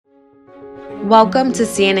Welcome to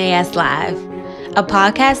CNAS Live, a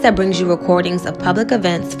podcast that brings you recordings of public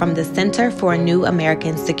events from the Center for a New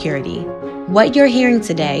American Security. What you're hearing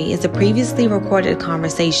today is a previously recorded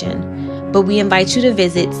conversation, but we invite you to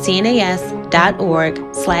visit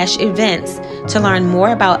cnas.org/events to learn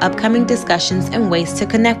more about upcoming discussions and ways to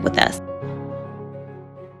connect with us.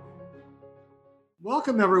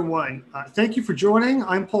 Welcome, everyone. Thank you for joining.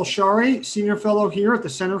 I'm Paul Shari, Senior Fellow here at the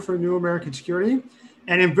Center for New American Security,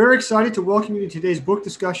 and I'm very excited to welcome you to today's book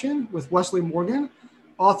discussion with Wesley Morgan,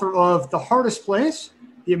 author of The Hardest Place,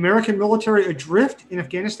 The American Military Adrift in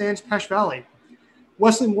Afghanistan's Pesh Valley.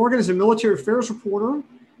 Wesley Morgan is a military affairs reporter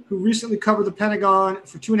who recently covered the Pentagon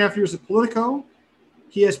for 2.5 years at Politico.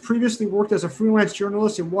 He has previously worked as a freelance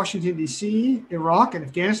journalist in Washington, D.C., Iraq, and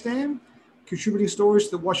Afghanistan, contributing stories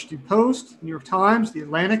to the Washington Post, New York Times, The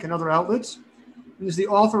Atlantic, and other outlets, and is the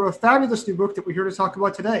author of a fabulous new book that we're here to talk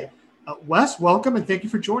about today. Wes, welcome, and thank you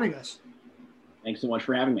for joining us. Thanks so much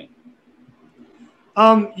for having me.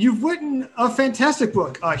 You've written a fantastic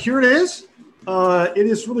book. Here it is. It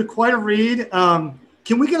is really quite a read.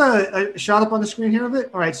 Can we get a shot up on the screen here of it?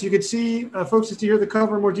 All right, so you can see, folks, just to hear the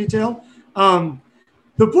cover in more detail.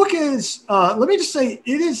 The book is, let me just say,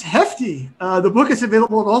 it is hefty. The book is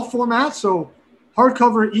available in all formats, so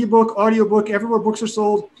hardcover, ebook, audiobook, everywhere books are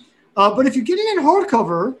sold. But if you're getting it in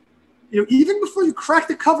hardcover, even before you crack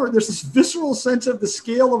the cover, there's this visceral sense of the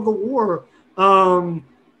scale of the war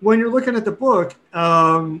when you're looking at the book.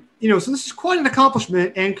 So this is quite an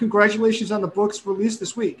accomplishment, and congratulations on the book's release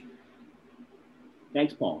this week.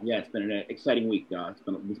 Thanks, Paul. Yeah, it's been an exciting week.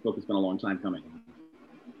 This book has been a long time coming.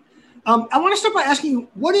 I want to start by asking you,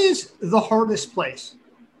 what is The Hardest Place?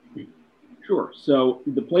 Sure. So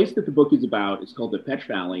the place that the book is about is called the Pesh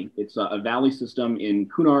Valley. It's a valley system in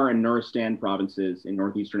Kunar and Nuristan provinces in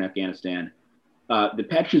northeastern Afghanistan. The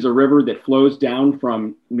Pesh is a river that flows down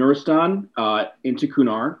from Nuristan into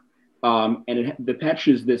Kunar. The Pesh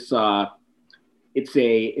is this, it's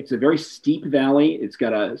a very steep valley. It's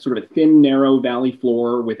got a sort of a thin, narrow valley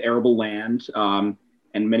floor with arable land. And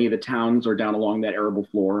many of the towns are down along that arable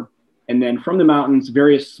floor. And then from the mountains,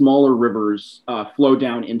 various smaller rivers flow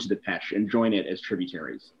down into the Pesh and join it as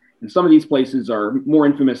tributaries. And some of these places are more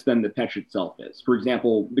infamous than the Pesh itself is. For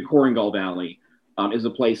example, the Korengal Valley is a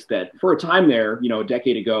place that for a time there, a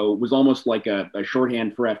decade ago, was almost like a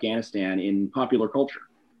shorthand for Afghanistan in popular culture.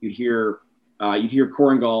 You'd hear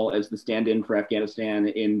Korengal as the stand-in for Afghanistan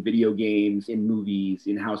in video games, in movies,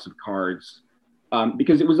 in House of Cards,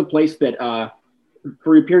 because it was a place that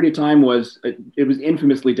for a period of time was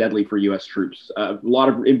infamously deadly for U.S. troops. A lot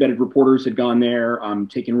of embedded reporters had gone there,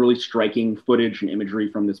 taken really striking footage and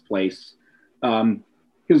imagery from this place.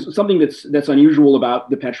 Because something that's unusual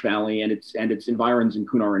about the Pesh Valley and its environs in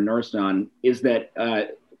Kunar and Nuristan is that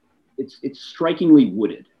it's strikingly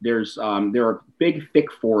wooded. There are big,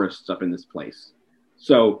 thick forests up in this place.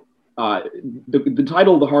 So the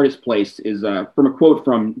title of The Hardest Place is from a quote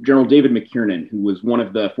from General David McKiernan, who was one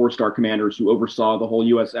of the four-star commanders who oversaw the whole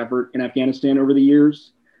U.S. effort in Afghanistan over the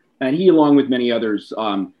years. And he, along with many others,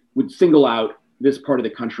 would single out this part of the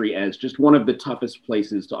country as just one of the toughest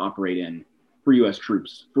places to operate in for U.S.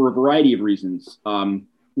 troops for a variety of reasons. One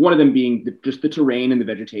of them being just the terrain and the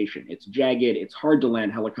vegetation. It's jagged, it's hard to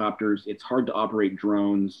land helicopters, it's hard to operate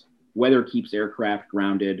drones, weather keeps aircraft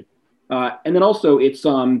grounded. And then also it's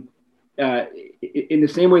in the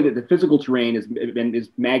same way that the physical terrain is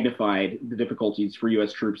magnified the difficulties for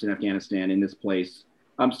U.S. troops in Afghanistan in this place,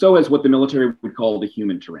 so has what the military would call the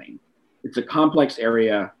human terrain. It's a complex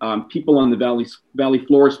area. People on the valley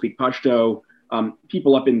floor speak Pashto.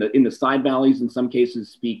 People up in the side valleys, in some cases,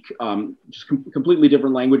 speak just completely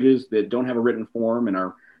different languages that don't have a written form and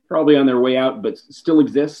are probably on their way out, but still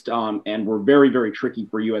exist and were very, very tricky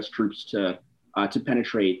for U.S. troops to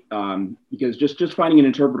penetrate, because just finding an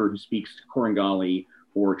interpreter who speaks Korengali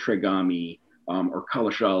or Tregami or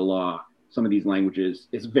Kalasha Allah, some of these languages,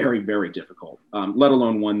 is very, very difficult, let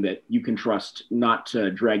alone one that you can trust not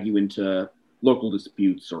to drag you into local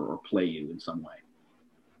disputes or play you in some way.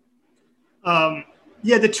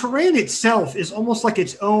 The terrain itself is almost like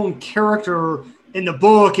its own character in the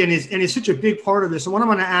book and is such a big part of this. And what I'm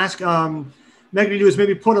going to ask Megan to do is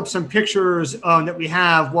maybe put up some pictures that we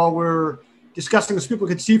have while we're discussing so people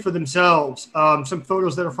can see for themselves, some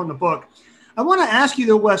photos that are from the book. I want to ask you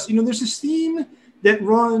though, Wes, there's this theme that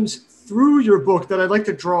runs through your book that I'd like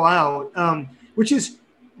to draw out, which is,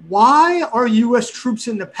 why are U.S. troops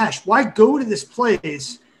in the Pesh? Why go to this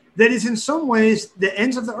place that is in some ways the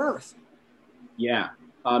ends of the earth? Yeah.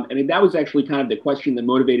 That was actually kind of the question that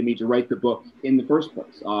motivated me to write the book in the first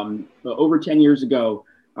place. Over 10 years ago,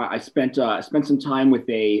 I spent some time with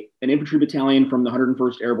an infantry battalion from the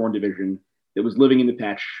 101st Airborne Division that was living in the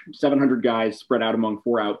Pech, 700 guys spread out among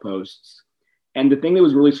 4 outposts. And the thing that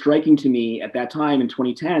was really striking to me at that time in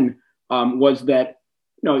 2010 was that,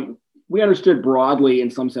 we understood broadly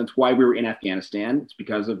in some sense why we were in Afghanistan. It's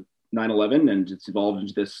because of 9/11, and it's evolved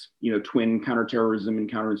into this, twin counterterrorism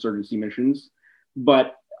and counterinsurgency missions.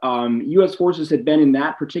 But U.S. forces had been in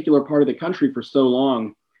that particular part of the country for so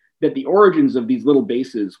long that the origins of these little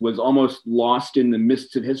bases was almost lost in the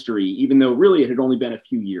mists of history, even though really it had only been a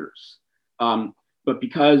few years. But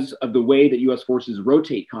because of the way that U.S. forces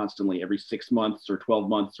rotate constantly every 6 months or 12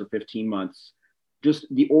 months or 15 months, just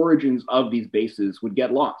the origins of these bases would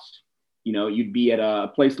get lost. You'd be at a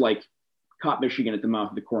place like Kopp, Michigan, at the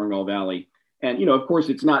mouth of the Korengal Valley. And, of course,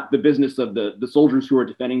 it's not the business of the soldiers who are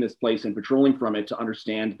defending this place and patrolling from it to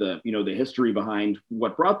understand the history behind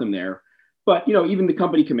what brought them there. But, even the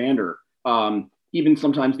company commander, even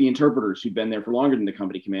sometimes the interpreters who'd been there for longer than the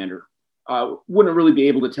company commander, wouldn't really be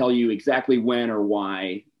able to tell you exactly when or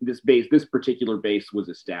why this particular base was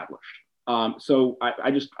established. So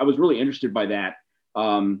I was really interested by that,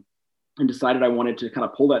 and decided I wanted to kind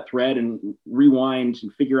of pull that thread and rewind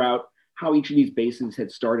and figure out how each of these bases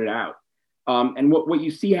had started out. And what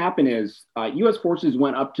you see happen is U.S. forces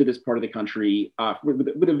went up to this part of the country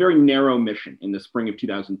with a very narrow mission in the spring of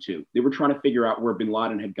 2002. They were trying to figure out where bin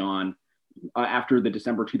Laden had gone after the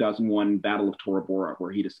December 2001 Battle of Tora Bora,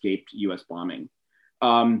 where he'd escaped U.S. bombing.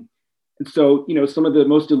 And so, some of the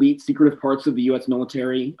most elite secretive parts of the U.S.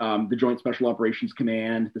 military, the Joint Special Operations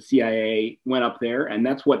Command, the CIA, went up there, and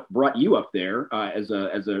that's what brought you up there as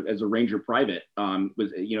a Ranger private,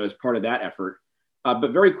 was as part of that effort.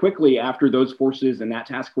 But very quickly after those forces and that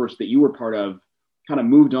task force that you were part of kind of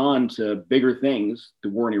moved on to bigger things, the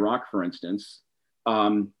war in Iraq, for instance,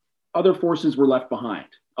 other forces were left behind.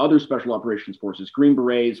 Other special operations forces, Green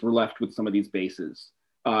Berets, were left with some of these bases.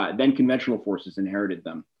 Then conventional forces inherited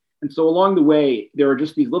them. And so along the way, there are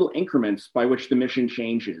just these little increments by which the mission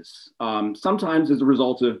changes, sometimes as a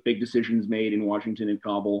result of big decisions made in Washington and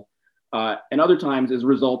Kabul, and other times as a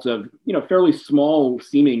result of, fairly small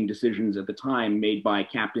seeming decisions at the time made by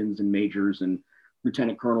captains and majors and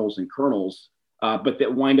lieutenant colonels and colonels, but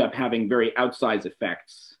that wind up having very outsized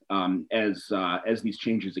effects as these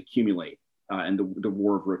changes accumulate and the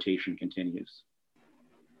war of rotation continues.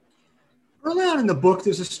 Early on in the book,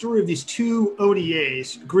 there's a story of these 2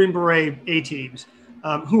 ODAs, Green Beret A-teams,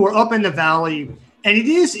 who are up in the valley. And it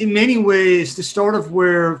is, in many ways, the start of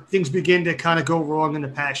where things begin to kind of go wrong in the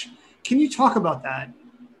Pech. Can you talk about that?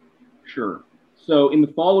 Sure. So in the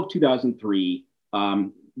fall of 2003,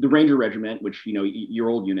 the Ranger Regiment, which, your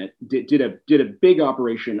old unit, did a big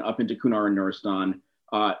operation up into Kunar and Nuristan,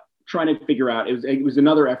 trying to figure out, it was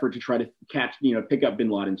another effort to try to pick up bin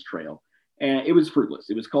Laden's trail. And it was fruitless.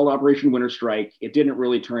 It was called Operation Winter Strike. It didn't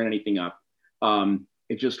really turn anything up.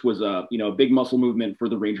 It just was a big muscle movement for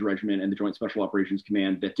the Ranger Regiment and the Joint Special Operations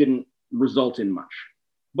Command that didn't result in much.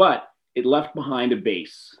 But it left behind a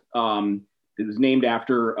base that was named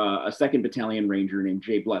after a 2nd Battalion Ranger named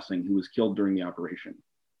Jay Blessing, who was killed during the operation.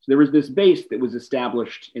 So there was this base that was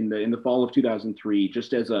established in the fall of 2003,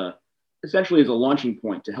 just essentially as a launching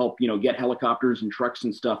point to help get helicopters and trucks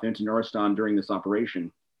and stuff into Nuristan during this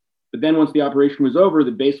operation. But then once the operation was over,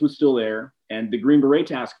 the base was still there, and the Green Beret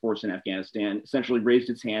Task Force in Afghanistan essentially raised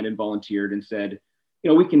its hand and volunteered and said,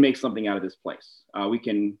 we can make something out of this place. We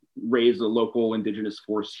can raise a local indigenous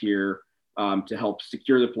force here to help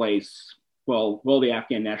secure the place while the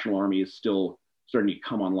Afghan National Army is still starting to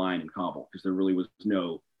come online in Kabul, because there really was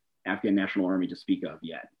no Afghan National Army to speak of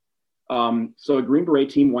yet. So a Green Beret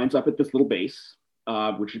team winds up at this little base,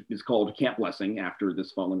 which is called Camp Blessing after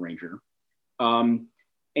this fallen Ranger.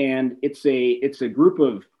 And it's a group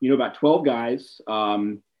of, about 12 guys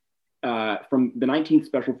from the 19th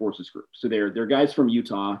Special Forces Group. So they're guys from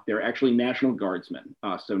Utah. They're actually National Guardsmen.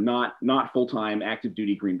 So not full-time active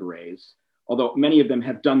duty Green Berets, although many of them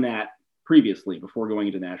have done that previously before going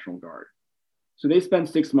into National Guard. So they spend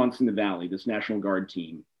 6 months in the Valley, this National Guard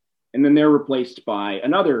team. And then they're replaced by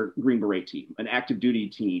another Green Beret team, an active duty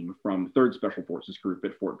team from 3rd Special Forces Group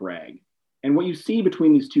at Fort Bragg. And what you see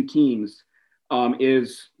between these two teams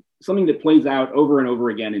is something that plays out over and over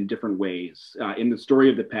again in different ways in the story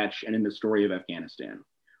of the Pech and in the story of Afghanistan,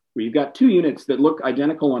 where you've got 2 units that look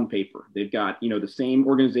identical on paper. They've got, the same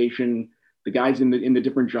organization. The guys in the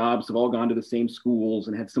different jobs have all gone to the same schools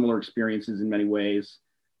and had similar experiences in many ways.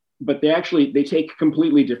 But they take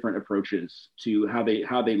completely different approaches to how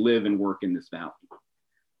they live and work in this valley.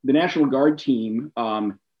 The National Guard team,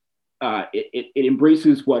 it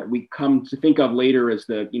embraces what we come to think of later as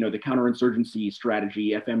the counterinsurgency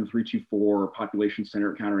strategy, FM 324,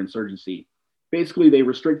 population-centered counterinsurgency. Basically, they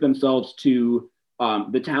restrict themselves to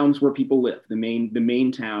the towns where people live, the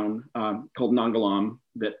main town called Nangalam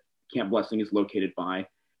that Camp Blessing is located by.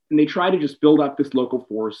 And they try to just build up this local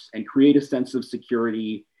force and create a sense of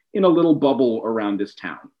security in a little bubble around this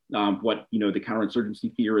town. What the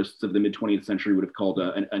counterinsurgency theorists of the mid 20th century would have called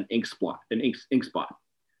an ink spot.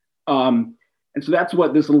 And so that's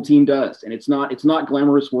what this little team does. And it's not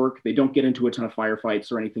glamorous work. They don't get into a ton of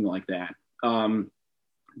firefights or anything like that.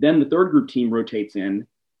 Then the third group team rotates in,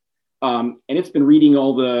 and it's been reading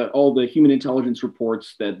all the human intelligence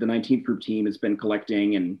reports that the 19th group team has been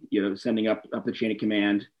collecting and sending up the chain of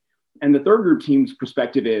command. And the third group team's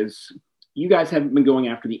perspective is, you guys haven't been going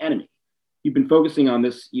after the enemy. You've been focusing on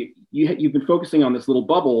this. You've been focusing on this little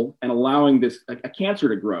bubble and allowing a cancer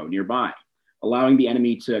to grow nearby, allowing the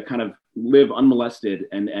enemy to kind of live unmolested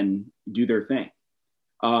and do their thing.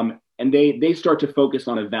 And they start to focus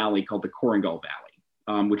on a valley called the Korengal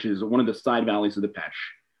Valley, which is one of the side valleys of the Pech.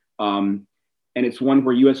 And it's one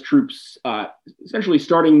where U.S. troops, essentially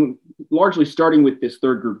largely starting with this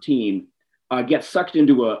third group team, get sucked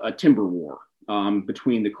into a timber war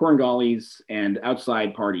between the Korengalis and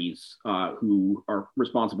outside parties who are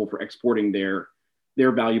responsible for exporting their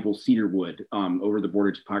valuable cedar wood over the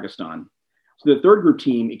border to Pakistan. So the third group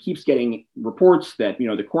team, it keeps getting reports that the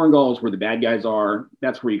Korengal where the bad guys are.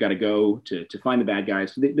 That's where you got to go to find the bad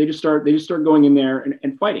guys. So they just start going in there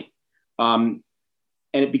and fighting. And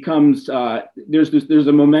it becomes there's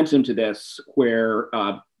a momentum to this where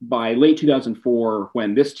by late 2004,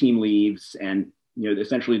 when this team leaves and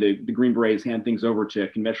essentially the Green Berets hand things over to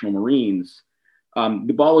conventional Marines,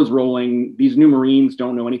 the ball is rolling. These new Marines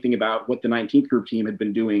don't know anything about what the 19th group team had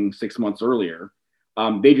been doing 6 months earlier.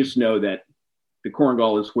 They just know that the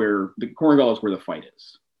Korengal is where the fight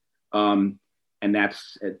is. And that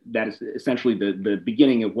is essentially the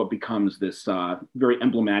beginning of what becomes this very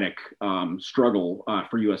emblematic struggle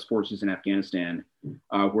for U.S. forces in Afghanistan,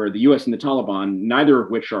 where the U.S. and the Taliban, neither of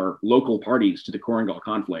which are local parties to the Korengal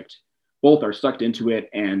conflict, both are sucked into it,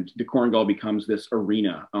 and the Korengal becomes this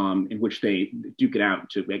arena in which they duke it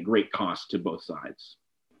out at great cost to both sides.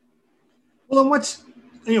 Well, and what's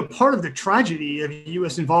part of the tragedy of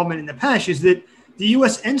U.S. involvement in the Pech is that the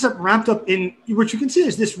U.S. ends up wrapped up in what you can see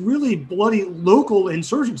is this really bloody local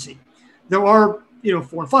insurgency. There are,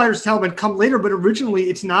 foreign fighters, Taliban come later, but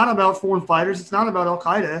originally it's not about foreign fighters. It's not about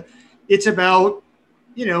Al-Qaeda. It's about,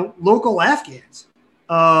 local Afghans.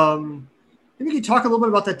 Maybe you could talk a little bit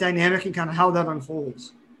about that dynamic and kind of how that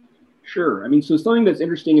unfolds. Sure. I mean, so something that's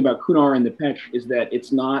interesting about Kunar and the Pech is that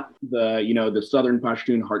it's not the southern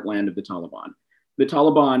Pashtun heartland of the Taliban. The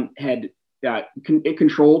Taliban had it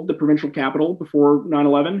controlled the provincial capital before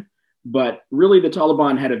 9/11, but really the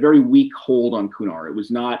Taliban had a very weak hold on Kunar. It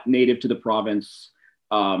was not native to the province.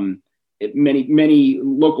 Many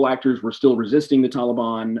local actors were still resisting the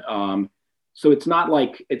Taliban. So it's not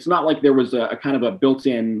like there was a kind of a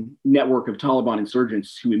built-in network of Taliban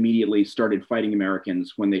insurgents who immediately started fighting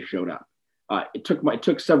Americans when they showed up. It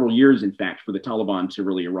took several years, in fact, for the Taliban to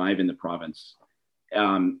really arrive in the province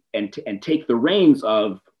and take the reins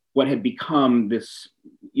of what had become this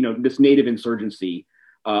native insurgency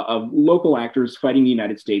of local actors fighting the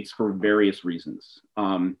United States for various reasons.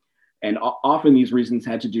 And often these reasons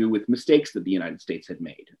had to do with mistakes that the United States had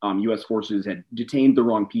made. U.S. forces had detained the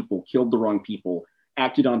wrong people, killed the wrong people,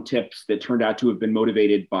 acted on tips that turned out to have been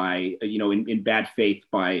motivated by, in bad faith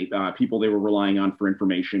by people they were relying on for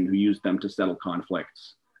information who used them to settle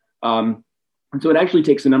conflicts. And so it actually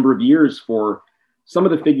takes a number of years for some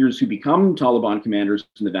of the figures who become Taliban commanders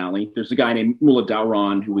in the valley. There's a guy named Mullah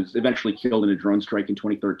Dowran who was eventually killed in a drone strike in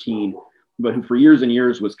 2013, but who for years and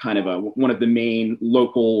years was kind of one of the main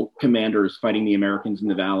local commanders fighting the Americans in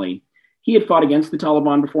the valley. He had fought against the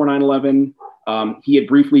Taliban before 9/11. He had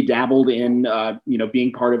briefly dabbled in,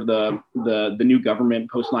 being part of the new government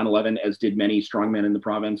post 9/11, as did many strongmen in the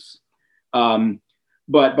province.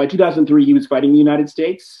 But by 2003, he was fighting the United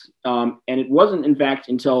States. And it wasn't, in fact,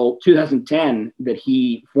 until 2010 that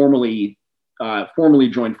he formally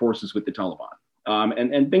joined forces with the Taliban.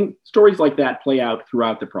 And stories like that play out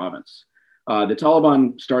throughout the province. The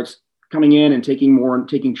Taliban starts coming in and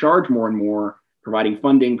taking charge more and more, providing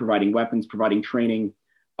funding, providing weapons, providing training.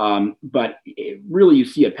 But really, you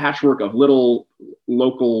see a patchwork of little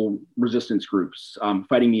local resistance groups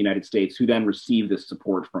fighting the United States, who then receive this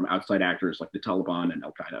support from outside actors like the Taliban and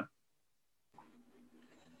Al-Qaeda.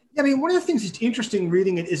 Yeah, I mean, one of the things that's interesting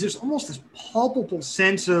reading it is there's almost this palpable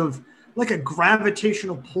sense of like a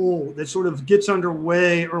gravitational pull that sort of gets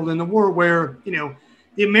underway early in the war, where,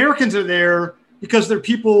 the Americans are there because they're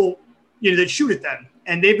people, that shoot at them.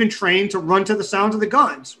 And they've been trained to run to the sound of the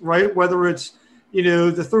guns, right? Whether it's,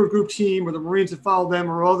 the third group team or the Marines that follow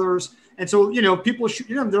them or others. And so, people shoot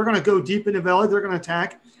them, they're going to go deep in the valley, they're going to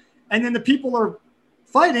attack. And then the people are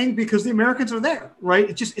fighting because the Americans are there, right?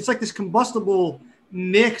 It's like this combustible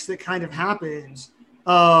mix that kind of happens.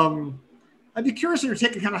 I'd be curious in your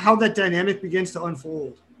take on kind of how that dynamic begins to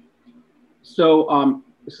unfold. So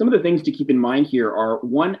some of the things to keep in mind here are,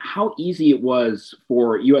 one, how easy it was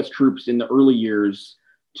for U.S. troops in the early years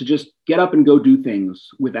to just get up and go do things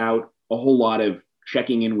without a whole lot of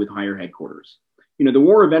checking in with higher headquarters. The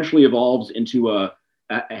war eventually evolves into a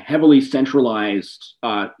heavily centralized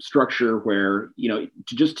structure where,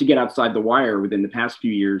 to get outside the wire within the past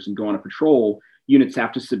few years and go on a patrol, units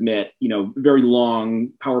have to submit, very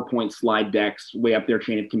long PowerPoint slide decks way up their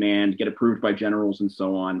chain of command, get approved by generals and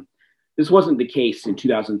so on. This wasn't the case in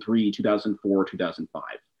 2003, 2004,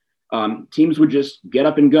 2005. Teams would just get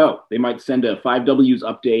up and go. They might send a 5Ws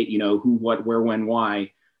update, who, what, where, when,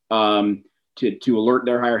 why, to alert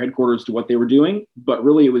their higher headquarters to what they were doing. But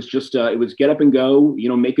really, it was just, it was get up and go,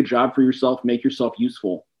 make a job for yourself, make yourself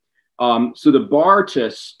useful. So the bar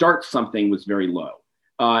to start something was very low.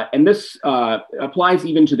 And this applies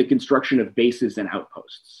even to the construction of bases and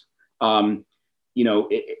outposts.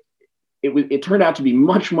 It turned out to be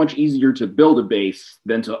much, much easier to build a base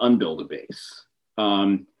than to unbuild a base.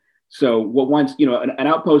 So once, an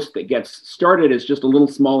outpost that gets started as just a little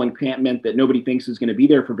small encampment that nobody thinks is going to be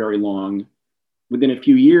there for very long, within a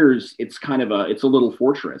few years, it's kind of it's a little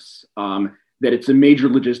fortress that it's a major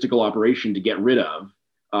logistical operation to get rid of.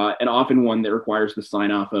 And often one that requires the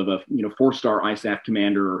sign off of a 4-star ISAF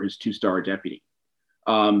commander or his 2-star deputy.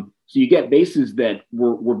 So you get bases that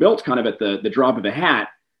were built kind of at the drop of a hat,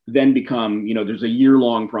 then become, there's a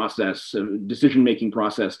year-long process, decision-making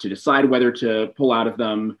process to decide whether to pull out of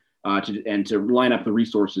them and to line up the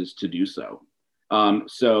resources to do so.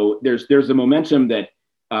 So there's a momentum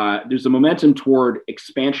toward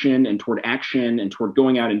expansion and toward action and toward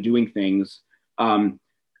going out and doing things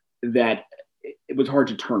that it was hard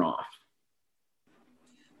to turn off.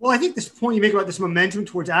 Well, I think this point you make about this momentum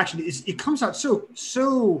towards action it comes out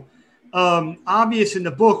so obvious in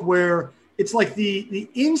the book, where it's like the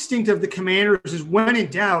instinct of the commanders is, when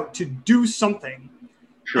in doubt, to do something.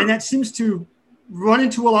 Sure. And that seems to run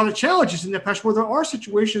into a lot of challenges in the past, where there are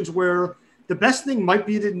situations where the best thing might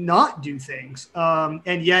be to not do things.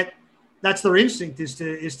 And yet that's their instinct, is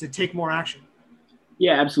to take more action.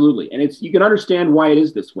 Yeah, absolutely. And you can understand why it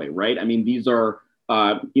is this way, right? I mean, these are,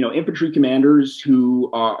 infantry commanders who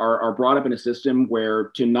are brought up in a system where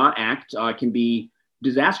to not act can be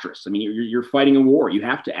disastrous. I mean, you're fighting a war, you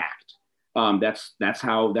have to act. That's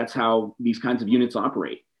how these kinds of units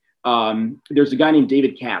operate. There's a guy named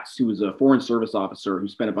David Katz, who was a Foreign Service officer who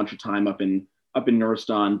spent a bunch of time up in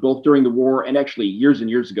Nuristan, both during the war and actually years and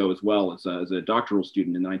years ago as well, as a doctoral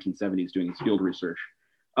student in the 1970s doing his field research.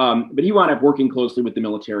 But he wound up working closely with the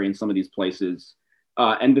military in some of these places.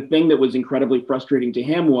 And the thing that was incredibly frustrating to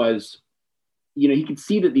him was, he could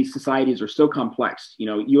see that these societies are so complex.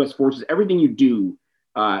 U.S. forces, everything you do,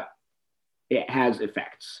 it has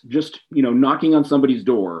effects. Just, knocking on somebody's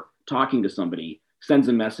door, talking to somebody, sends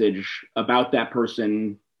a message about that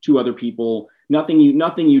person to other people. Nothing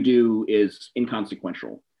you do is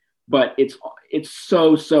inconsequential. But it's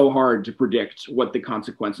so hard to predict what the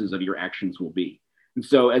consequences of your actions will be. And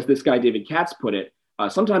so, as this guy David Katz put it,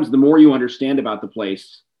 sometimes the more you understand about the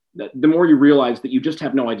place, the more you realize that you just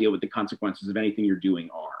have no idea what the consequences of anything you're doing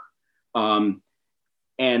are.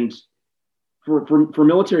 And for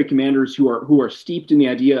military commanders who are steeped in the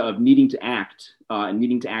idea of needing to act and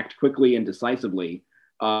needing to act quickly and decisively,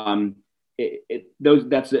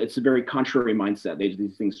 it's a very contrary mindset.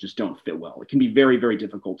 These things just don't fit well. It can be very, very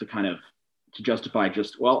difficult to justify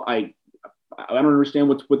I don't understand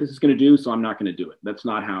what this is going to do, so I'm not going to do it. That's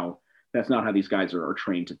not how these guys are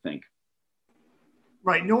trained to think.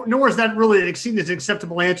 Right. Nor is that really seen as an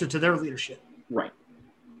acceptable answer to their leadership. Right.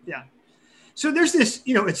 Yeah. So there's this,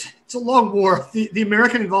 it's a long war. The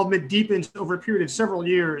American involvement deepens over a period of several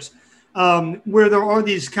years, where there are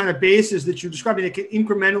these kind of bases that you're describing that can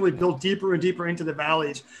incrementally build deeper and deeper into the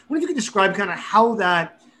valleys. I wonder if you could describe kind of how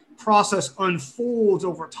that process unfolds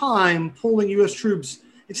over time, pulling U.S. troops,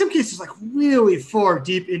 in some cases, like really far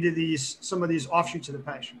deep into some of these offshoots of the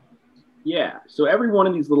Apache. Yeah. So every one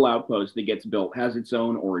of these little outposts that gets built has its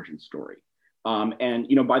own origin story.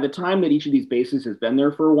 And by the time that each of these bases has been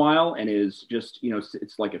there for a while and is just,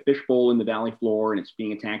 it's like a fishbowl in the valley floor and it's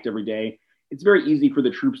being attacked every day, it's very easy for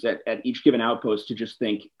the troops at each given outpost to just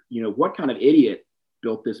think, what kind of idiot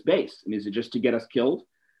built this base? And is it just to get us killed?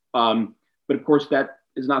 But of course, that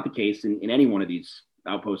is not the case in any one of these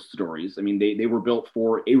outpost stories. I mean, they were built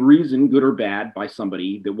for a reason, good or bad, by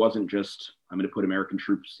somebody that wasn't just, I'm going to put American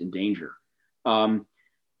troops in danger.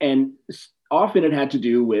 And often it had to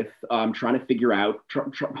do with trying to figure out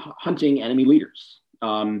hunting enemy leaders.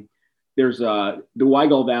 There's the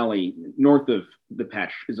Waigel Valley north of the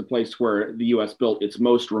Pech is a place where the U.S. built its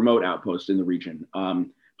most remote outpost in the region.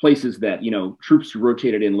 Places that, you know, troops who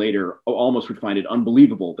rotated in later almost would find it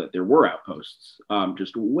unbelievable that there were outposts,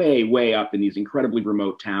 just way, way up in these incredibly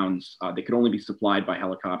remote towns that could only be supplied by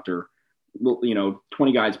helicopter, you know,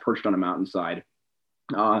 20 guys perched on a mountainside.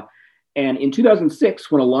 And in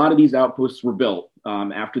 2006, when a lot of these outposts were built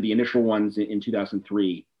after the initial ones in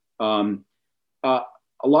 2003,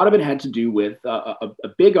 a lot of it had to do with a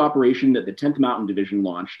big operation that the 10th Mountain Division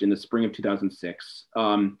launched in the spring of 2006.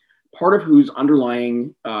 Part of whose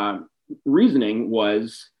underlying reasoning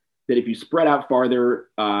was that if you spread out farther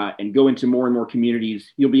and go into more and more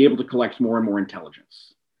communities, you'll be able to collect more and more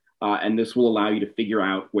intelligence. And this will allow you to figure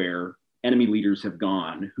out where enemy leaders have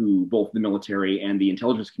gone, who both the military and the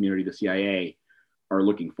intelligence community, the CIA, are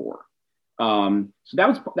looking for. So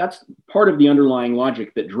that's part of the underlying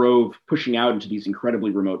logic that drove pushing out into these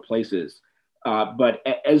incredibly remote places. But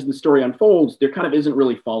as the story unfolds, there kind of isn't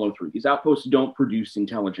really follow through. These outposts don't produce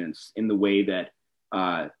intelligence in the way that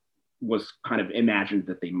was kind of imagined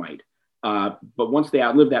that they might. But once they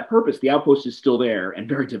outlive that purpose, the outpost is still there and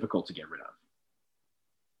very difficult to get rid of.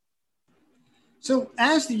 So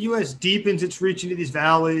as the U.S. deepens its reach into these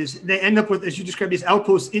valleys, they end up with, as you described, these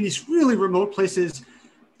outposts in these really remote places,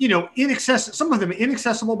 you know, some of them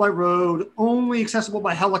inaccessible by road, only accessible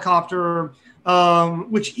by helicopter,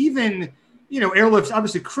 which even, you know, airlift's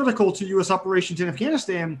obviously critical to U.S. operations in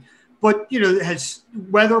Afghanistan, but, you know, it has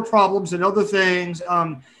weather problems and other things.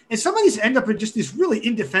 And some of these end up in just these really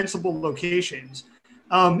indefensible locations.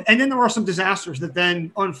 And then there are some disasters that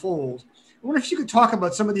then unfold. I wonder if you could talk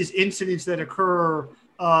about some of these incidents that occur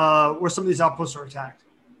where some of these outposts are attacked.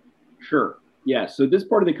 Sure. Yeah. So this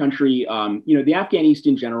part of the country, you know, the Afghan East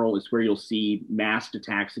in general is where you'll see massed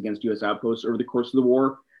attacks against U.S. outposts over the course of the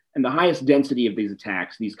war. And the highest density of these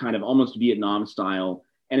attacks, these kind of almost Vietnam style,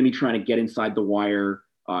 enemy trying to get inside the wire,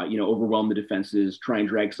 you know, overwhelm the defenses, try and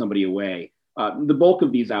drag somebody away. The bulk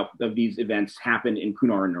of these events happened in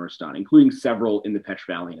Kunar and Nuristan, including several in the Pech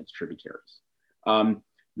Valley and its tributaries.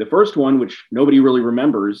 The first one, which nobody really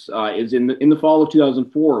remembers, is in the fall of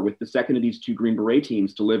 2004 with the second of these two Green Beret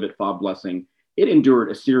teams to live at Fob Blessing. It endured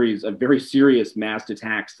a series of very serious massed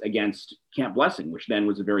attacks against Camp Blessing, which then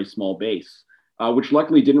was a very small base. Which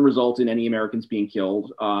luckily didn't result in any Americans being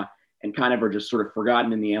killed and kind of are just sort of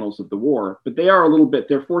forgotten in the annals of the war. But they are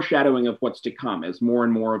they're foreshadowing of what's to come as more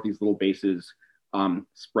and more of these little bases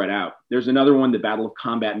spread out. There's another one, the Battle of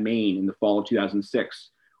Combat, Maine in the fall of 2006,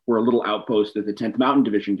 where a little outpost that the 10th Mountain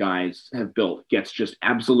Division guys have built gets just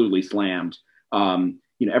absolutely slammed.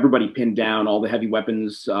 You know, everybody pinned down, all the heavy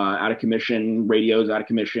weapons out of commission, radios out of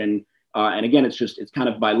commission. And again, it's kind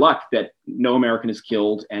of by luck that no American is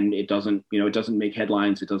killed and it doesn't make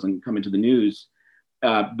headlines. It doesn't come into the news.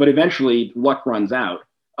 But eventually luck runs out.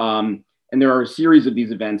 And there are a series of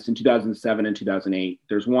these events in 2007 and 2008.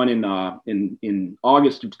 There's one in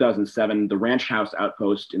August of 2007, the Ranch House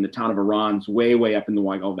outpost in the town of Iran's way, way up in the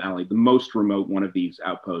Waigel Valley, the most remote one of these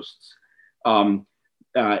outposts,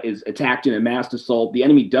 is attacked in a massed assault. The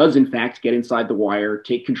enemy does, in fact, get inside the wire,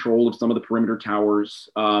 take control of some of the perimeter towers.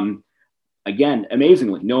 Again,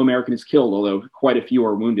 amazingly, no American is killed, although quite a few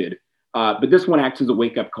are wounded. But this one acts as a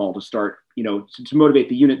wake-up call to start, you know, to motivate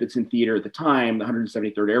the unit that's in theater at the time, the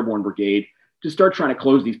 173rd Airborne Brigade, to start trying to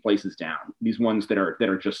close these places down. These ones that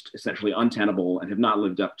are just essentially untenable and have not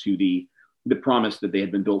lived up to the promise that they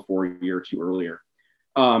had been built for a year or two earlier.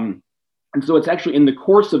 And so it's actually in the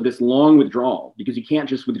course of this long withdrawal, because you can't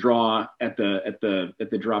just withdraw at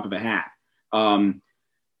the drop of a hat.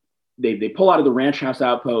 They pull out of the Ranch House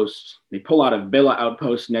outpost, they pull out of Bela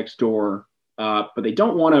outpost next door, but they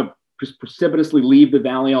don't want to just precipitously leave the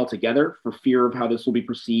valley altogether for fear of how this will be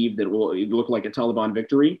perceived, that it will look like a Taliban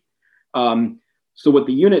victory. So what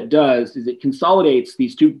the unit does is it consolidates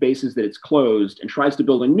these two bases that it's closed and tries to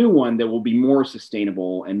build a new one that will be more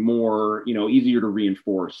sustainable and more, you know, easier to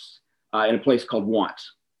reinforce in a place called Want.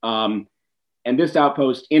 And this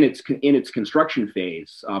outpost in its construction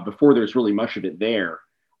phase, before there's really much of it there,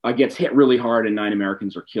 gets hit really hard and 9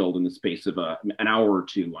 Americans are killed in the space of an hour or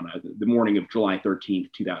two on the morning of July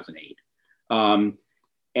 13th, 2008.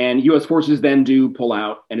 And U.S. forces then do pull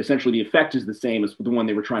out, and essentially the effect is the same as the one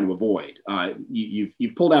they were trying to avoid.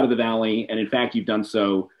 You've pulled out of the valley, and in fact, you've done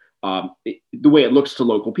so, the way it looks to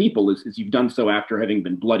local people is you've done so after having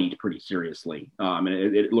been bloodied pretty seriously, and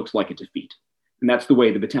it looks like a defeat. And that's the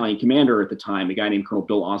way the battalion commander at the time, a guy named Colonel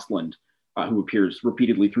Bill Osland, who appears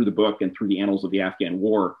repeatedly through the book and through the annals of the Afghan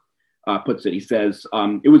war, puts it. He says,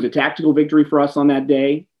 it was a tactical victory for us on that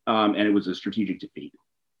day. and it was a strategic defeat.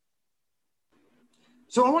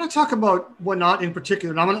 So I want to talk about Wanat in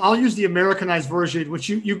particular. And I'll use the Americanized version, which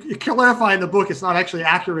you clarify in the book. It's not actually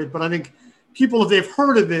accurate, but I think people, if they've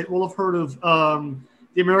heard of it, will have heard of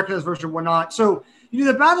the Americanized version of Wanat. So,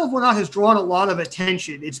 the Battle of Wanat has drawn a lot of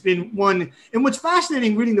attention. It's been one, and what's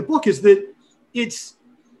fascinating reading the book is that so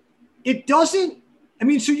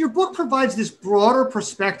your book provides this broader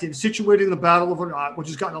perspective situating the Battle of Wanat, which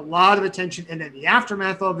has gotten a lot of attention, and then the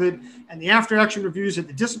aftermath of it, and the after-action reviews, and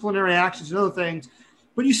the disciplinary actions and other things.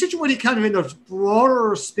 But you situate it kind of in the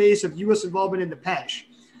broader space of U.S. involvement in the PECH.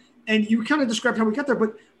 And you kind of described how we got there.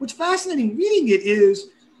 But what's fascinating reading it is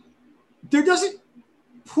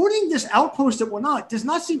putting this outpost at Wanat does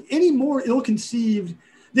not seem any more ill-conceived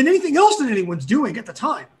than anything else that anyone's doing at the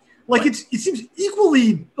time. Like it seems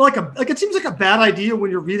equally it seems like a bad idea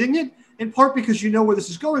when you're reading it, in part because you know where this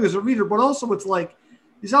is going as a reader, but also it's like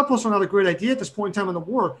these outposts are not a great idea at this point in time in the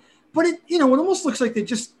war. But it almost looks like they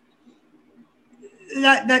just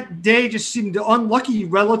that day just seemed unlucky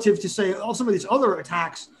relative to say some of these other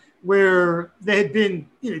attacks where they had been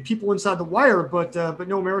people inside the wire, but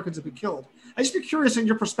no Americans have been killed. I'd just be curious in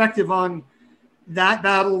your perspective on that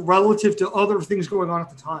battle relative to other things going on at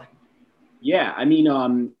the time. Yeah, I mean,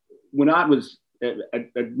 Wanat was a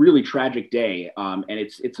really tragic day, and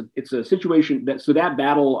it's a situation that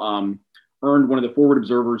battle earned one of the forward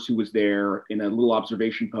observers who was there in a little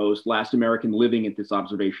observation post, last American living at this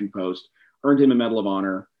observation post, earned him a Medal of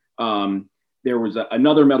Honor. There was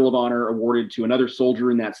another Medal of Honor awarded to another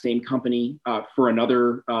soldier in that same company for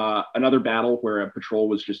another battle where a patrol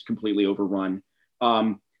was just completely overrun.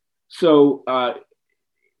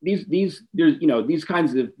 These events,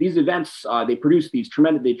 they produce these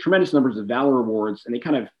tremendous numbers of Valor Awards, and they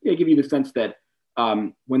give you the sense that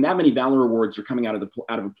when that many Valor Awards are coming out of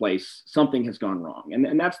a place, something has gone wrong,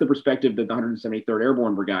 and that's the perspective that the 173rd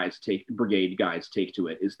Airborne Brigade guys take to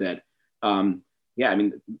it. Is that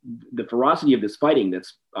the ferocity of this fighting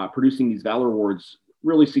that's producing these Valor Awards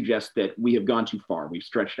really suggests that we have gone too far. We've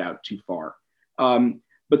stretched out too far.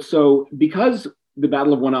 But because the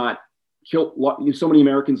Battle of Wanat so many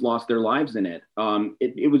Americans lost their lives in it,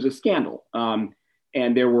 it was a scandal.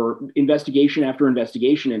 And there were investigation after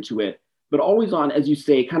investigation into it, but always on, as you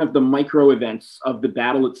say, kind of the micro events of the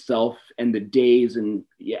battle itself and the days and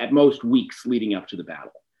at most weeks leading up to the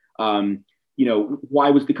battle.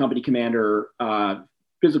 Why was the company commander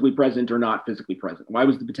physically present or not physically present? Why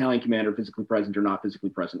was the battalion commander physically present or not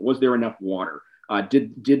physically present? Was there enough water?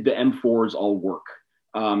 Did the M4s all work?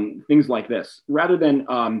 Things like this. Rather than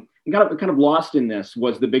kind of lost in this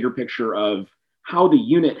was the bigger picture of how the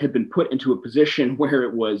unit had been put into a position where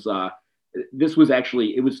it was. The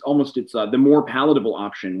more palatable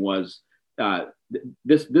option was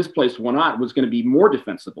this place Wanat was going to be more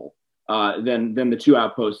defensible than the two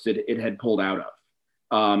outposts it had pulled out of.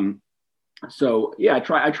 I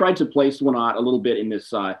tried to place Wanat a little bit in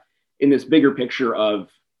this bigger picture of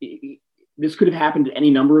this could have happened at any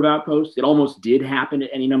number of outposts. It almost did happen at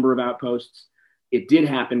any number of outposts. It did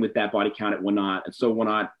happen with that body count at Wanat, and so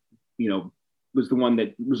Wanat, was the one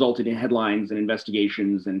that resulted in headlines and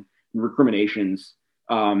investigations and recriminations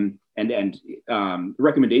and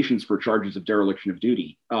recommendations for charges of dereliction of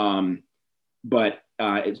duty. But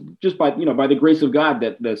it's just by the grace of God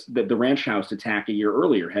that the ranch house attack a year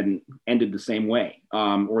earlier hadn't ended the same way,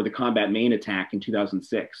 or the Combat Main attack in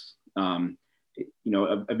 2006. A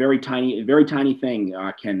very tiny thing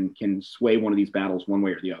can sway one of these battles one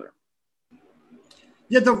way or the other.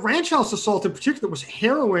 Yeah, the ranch house assault in particular was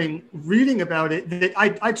harrowing reading about it. That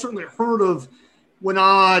I'd certainly heard of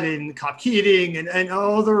Wanat and Cop Keating and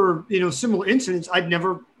other similar incidents. I'd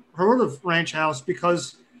never heard of ranch house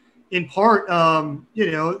because in part,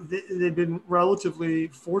 they've been relatively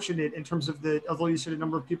fortunate in terms of although you said a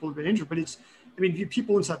number of people have been injured, but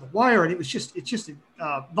people inside the wire, and it's just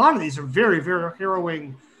a lot of these are very, very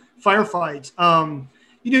harrowing firefights.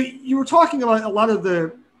 You were talking about a lot of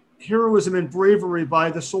the heroism and bravery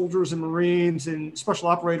by the soldiers and Marines and special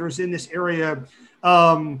operators in this area.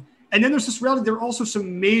 And then there's this reality, there are also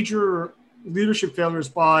some major leadership failures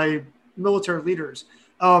by military leaders.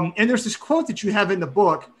 And there's this quote that you have in the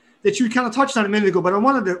book that you kind of touched on a minute ago, but I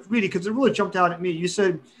wanted to read it because it really jumped out at me. You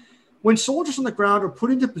said, when soldiers on the ground are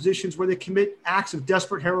put into positions where they commit acts of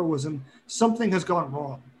desperate heroism, something has gone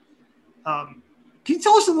wrong. Can you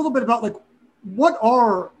tell us a little bit about what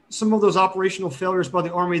are some of those operational failures by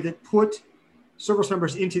the Army that put service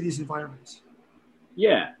members into these environments?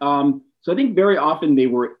 Yeah. So I think very often they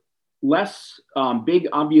were less big,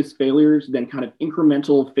 obvious failures than kind of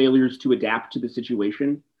incremental failures to adapt to the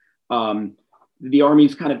situation. the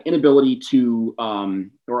Army's kind of inability to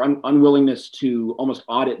unwillingness to almost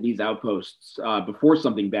audit these outposts before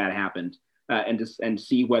something bad happened, and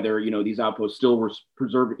see whether these outposts still were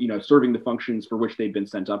serving the functions for which they'd been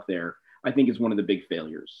sent up there, I think is one of the big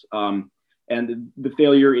failures. And the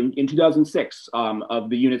failure in 2006 of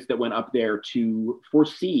the units that went up there to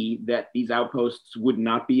foresee that these outposts would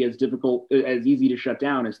not be as easy to shut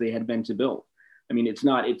down as they had been to build. I mean, it's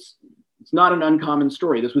not an uncommon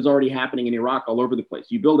story. This was already happening in Iraq all over the place.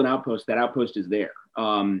 You build an outpost, that outpost is there.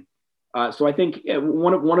 So I think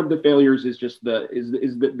one of the failures is just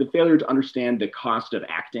the failure to understand the cost of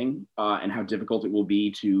acting and how difficult it will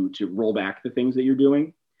be to roll back the things that you're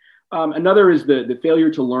doing. Another is the failure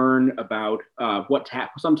to learn about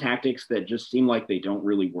some tactics that just seem like they don't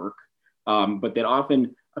really work, but that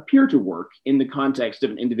often appear to work in the context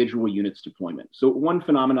of an individual unit's deployment. So one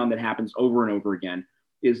phenomenon that happens over and over again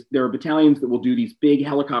is there are battalions that will do these big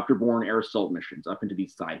helicopter-borne air assault missions up into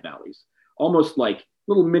these side valleys, almost like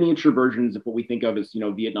little miniature versions of what we think of as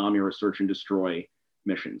Vietnam era search and destroy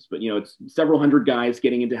missions. But it's several hundred guys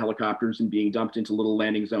getting into helicopters and being dumped into little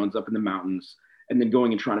landing zones up in the mountains, and then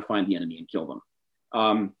going and trying to find the enemy and kill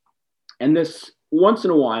them. And this, once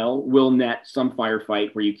in a while, will net some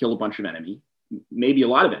firefight where you kill a bunch of enemy, maybe a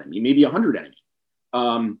lot of enemy, maybe 100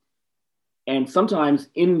 enemy. And sometimes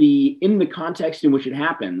in the context in which it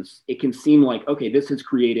happens, it can seem like, okay, this has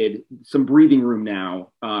created some breathing room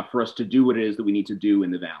now for us to do what it is that we need to do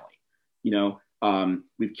in the valley.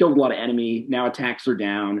 We've killed a lot of enemy, now attacks are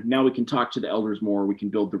down, now we can talk to the elders more, we can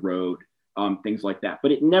build the road, things like that.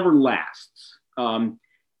 But it never lasts. And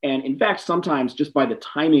in fact, sometimes just by the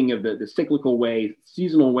timing of the cyclical way,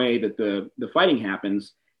 seasonal way that the fighting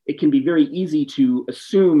happens, it can be very easy to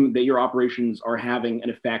assume that your operations are having an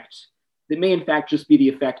effect that may in fact just be the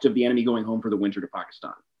effect of the enemy going home for the winter to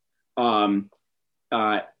Pakistan.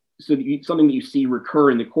 Something that you see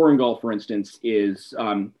recur in the Korengal, for instance, is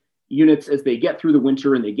units as they get through the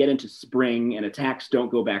winter and they get into spring and attacks don't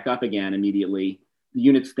go back up again immediately. The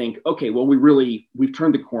units think, okay, well, we've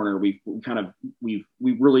turned the corner. We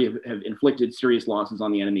really have inflicted serious losses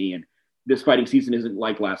on the enemy, and this fighting season isn't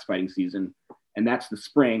like last fighting season. And that's the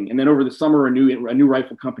spring. And then over the summer, a new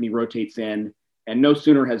rifle company rotates in, and no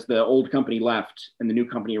sooner has the old company left and the new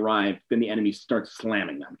company arrived than the enemy starts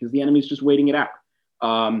slamming them because the enemy's just waiting it out.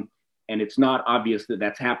 And it's not obvious that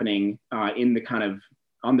that's happening in the kind of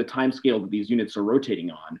on the time scale that these units are rotating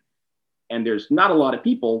on. And there's not a lot of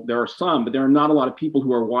people, there are some, but there are not a lot of people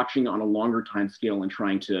who are watching on a longer time scale and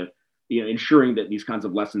trying to, ensuring that these kinds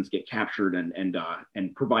of lessons get captured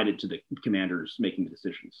and provided to the commanders making the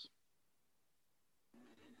decisions.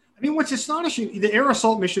 I mean, what's astonishing, the air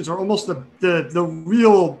assault missions are almost the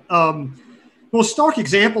real most stark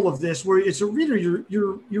example of this, where it's a reader,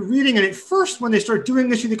 you're reading, and at first when they start doing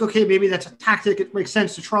this, you think, okay, maybe that's a tactic, it makes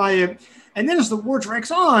sense to try it. And then as the war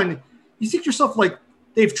drags on, you think to yourself, like,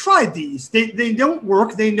 they've tried these. They don't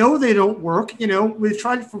work. They know they don't work. We've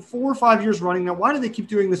tried it for 4 or 5 years running. Now, why do they keep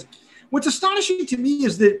doing this? What's astonishing to me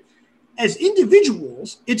is that as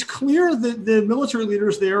individuals, it's clear that the military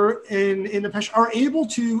leaders there in the Pesh are able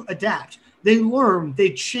to adapt. They learn,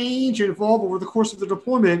 they change and evolve over the course of the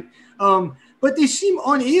deployment. But they seem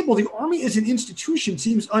unable, the Army as an institution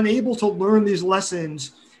seems unable to learn these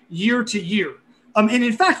lessons year to year. And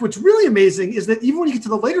in fact, what's really amazing is that even when you get to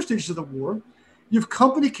the later stages of the war, you have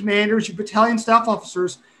company commanders, you have battalion staff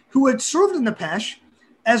officers who had served in the Pesh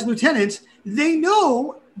as lieutenants. They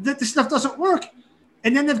know that this stuff doesn't work.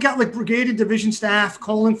 And then they've got like brigade and division staff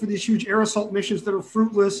calling for these huge air assault missions that are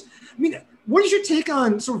fruitless. I mean, what is your take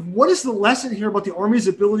on sort of what is the lesson here about the Army's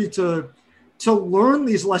ability to learn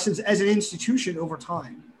these lessons as an institution over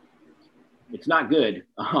time? It's not good.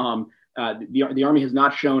 The Army has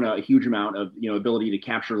not shown a huge amount of ability to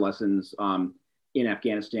capture lessons in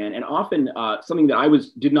Afghanistan, and often something that I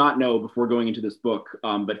did not know before going into this book,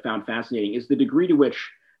 but found fascinating, is the degree to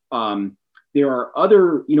which there are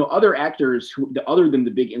other actors other than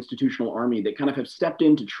the big institutional army that kind of have stepped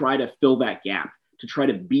in to try to fill that gap, to try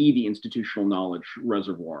to be the institutional knowledge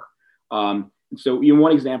reservoir. So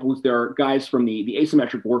one example is there are guys from the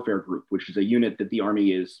Asymmetric Warfare Group, which is a unit that the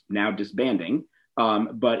Army is now disbanding.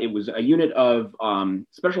 But it was a unit of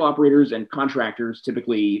special operators and contractors,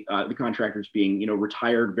 typically the contractors being,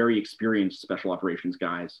 retired, very experienced special operations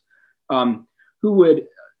guys, who would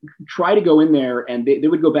try to go in there, and they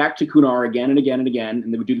would go back to Kunar again and again and again,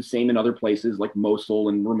 and they would do the same in other places like Mosul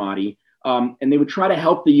and Ramadi, and they would try to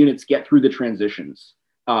help the units get through the transitions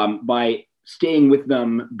by staying with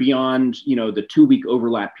them beyond, the 2-week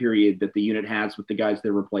overlap period that the unit has with the guys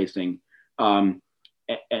they're replacing.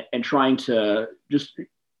 And trying to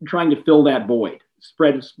fill that void.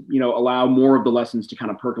 allow more of the lessons to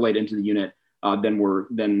kind of percolate into the unit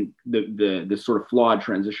than the sort of flawed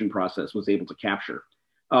transition process was able to capture.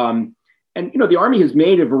 And the Army has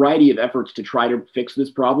made a variety of efforts to try to fix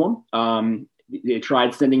this problem. They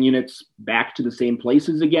tried sending units back to the same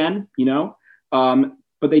places again,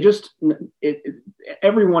 but they just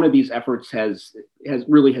every one of these efforts has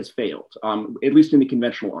failed, at least in the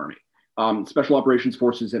conventional Army. Special operations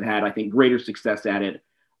forces have had, I think, greater success at it,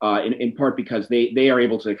 in part because they are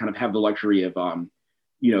able to kind of have the luxury of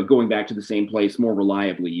going back to the same place more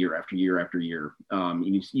reliably year after year after year.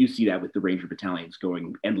 You see that with the Ranger battalions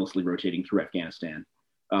going endlessly rotating through Afghanistan.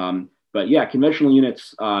 But yeah, conventional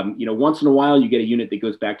units, once in a while you get a unit that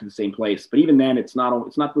goes back to the same place, but even then it's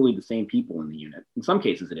not really the same people in the unit. In some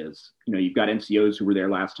cases it is. You've got NCOs who were there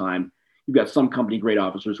last time. You've got some company grade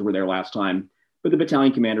officers who were there last time, but the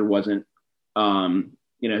battalion commander wasn't.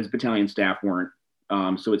 His battalion staff weren't.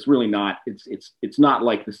 So it's really not. It's not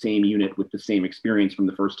like the same unit with the same experience from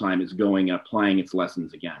the first time is going and applying its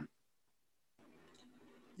lessons again.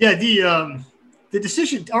 Yeah, the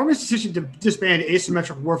Army's decision to disband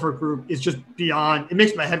Asymmetric Warfare Group is just beyond. It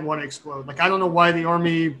makes my head want to explode. Like, I don't know why the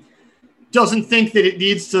Army doesn't think that it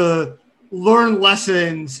needs to learn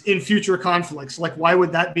lessons in future conflicts. Like, why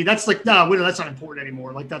would that be? That's like, that's not important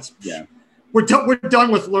anymore. Like, we're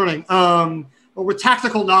done with learning. Or with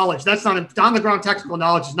tactical knowledge, that's not on the ground. Tactical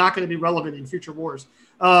knowledge is not going to be relevant in future wars.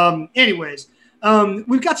 Anyways,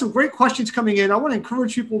 we've got some great questions coming in. I want to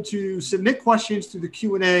encourage people to submit questions through the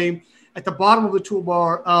Q&A at the bottom of the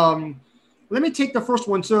toolbar. Let me take the first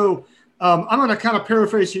one. So I'm going to kind of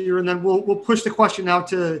paraphrase here, and then we'll push the question out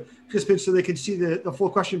to participants so they can see the full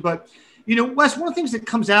question. But Wes, one of the things that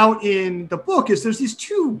comes out in the book is there's these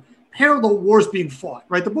two parallel wars being fought.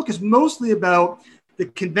 Right, the book is mostly about the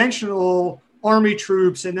conventional Army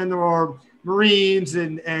troops, and then there are Marines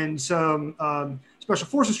and some Special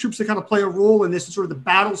Forces troops that kind of play a role in this, and sort of the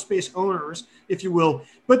battle space owners, if you will.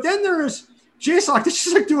 But then there's JSOC that's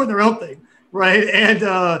just like doing their own thing, right? And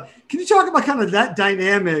can you talk about kind of that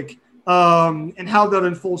dynamic and how that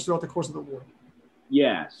unfolds throughout the course of the war?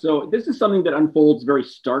 Yeah, so this is something that unfolds very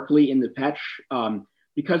starkly in the Petch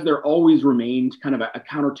because there always remained kind of a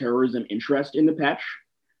counterterrorism interest in the Petch.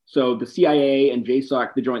 So the CIA and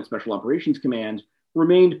JSOC, the Joint Special Operations Command,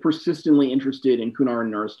 remained persistently interested in Kunar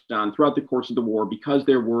and Nuristan throughout the course of the war because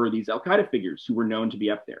there were these al-Qaeda figures who were known to be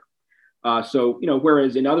up there.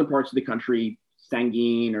 Whereas in other parts of the country,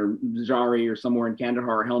 Sangin or Zari or somewhere in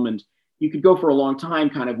Kandahar or Helmand, you could go for a long time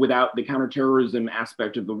kind of without the counterterrorism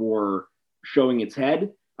aspect of the war showing its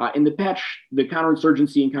head. In the Petch, the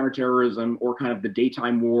counterinsurgency and counterterrorism, or kind of the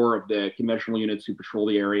daytime war of the conventional units who patrol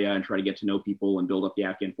the area and try to get to know people and build up the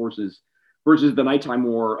Afghan forces, versus the nighttime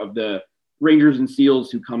war of the Rangers and SEALs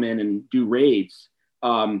who come in and do raids,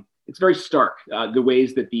 it's very stark, the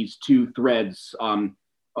ways that these two threads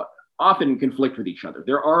often conflict with each other.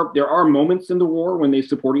 There are moments in the war when they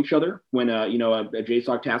support each other, when a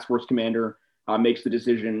JSOC task force commander makes the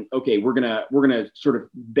decision, okay, we're gonna sort of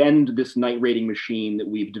bend this night raiding machine that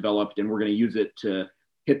we've developed, and we're gonna use it to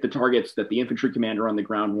hit the targets that the infantry commander on the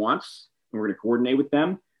ground wants, and we're gonna coordinate with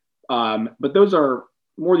them. But those are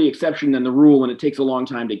more the exception than the rule, and it takes a long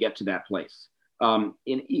time to get to that place.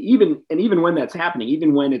 Even when that's happening,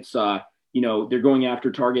 even when it's they're going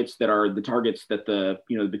after targets that are the targets that the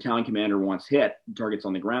battalion commander wants hit, targets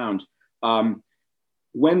on the ground.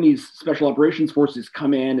 When these special operations forces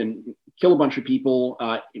come in and kill a bunch of people,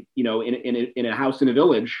 in a house in a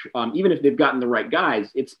village, even if they've gotten the right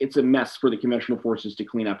guys, it's a mess for the conventional forces to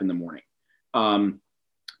clean up in the morning.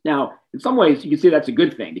 Now, in some ways, you can say that's a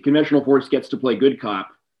good thing. The conventional force gets to play good cop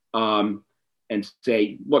and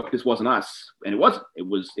say, "Look, this wasn't us," and it wasn't. It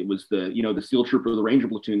was the SEAL trooper, the Ranger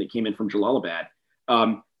platoon that came in from Jalalabad.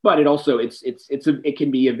 But it also it can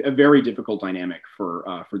be a very difficult dynamic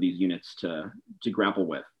for these units to grapple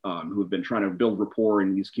with, who have been trying to build rapport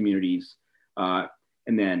in these communities, and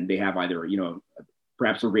then they have either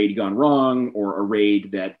perhaps a raid gone wrong or a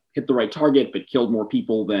raid that hit the right target but killed more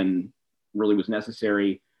people than really was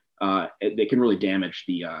necessary. They can really damage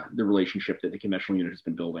the relationship that the conventional unit has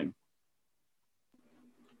been building.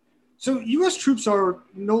 So U.S. troops are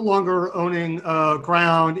no longer owning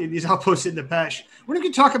ground in these outposts in the Petch. When you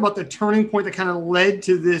can talk about the turning point that kind of led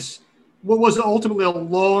to this, what was ultimately a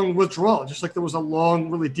long withdrawal, just like there was a long,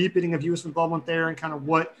 really deepening of U.S. involvement there, and kind of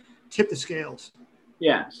what tipped the scales?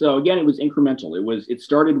 Yeah. So again, it was incremental. It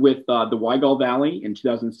started with the Waigal Valley in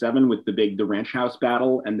 2007 with the Ranch House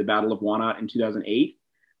battle and the Battle of Wanat in 2008.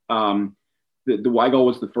 The Waigal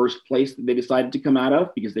was the first place that they decided to come out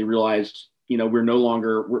of because they realized, we're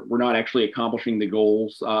not actually accomplishing the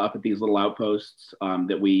goals up at these little outposts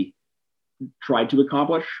that we tried to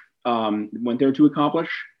accomplish, went there to accomplish.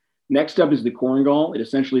 Next up is the Korengal. It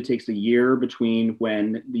essentially takes a year between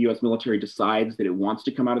when the US military decides that it wants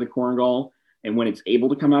to come out of the Korengal and when it's able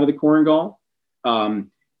to come out of the Korengal.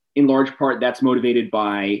 In large part, that's motivated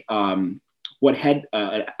by what had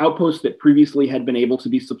outposts that previously had been able to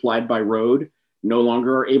be supplied by road no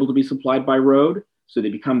longer are able to be supplied by road. So they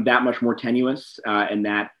become that much more tenuous, and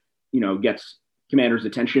that, gets commanders'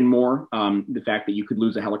 attention more. The fact that you could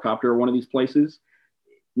lose a helicopter at one of these places.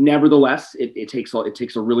 Nevertheless, it takes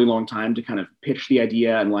a really long time to kind of pitch the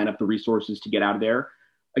idea and line up the resources to get out of there.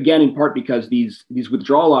 Again, in part because these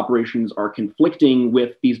withdrawal operations are conflicting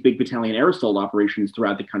with these big battalion air assault operations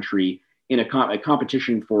throughout the country in a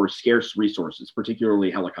competition for scarce resources, particularly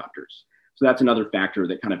helicopters. So that's another factor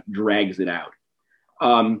that kind of drags it out.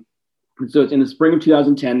 So it's in the spring of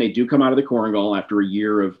 2010, they do come out of the Korengal after a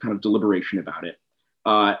year of kind of deliberation about it.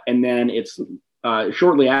 And then it's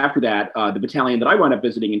shortly after that, the battalion that I wound up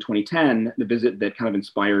visiting in 2010, the visit that kind of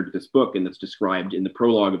inspired this book and that's described in the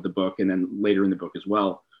prologue of the book and then later in the book as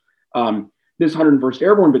well. This 101st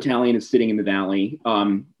Airborne Battalion is sitting in the valley.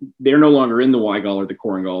 They're no longer in the Weigel or the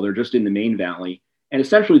Korengal, they're just in the main valley. And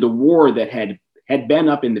essentially the war that had been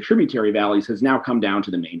up in the tributary valleys has now come down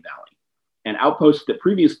to the main valley. And outposts that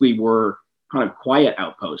previously were kind of quiet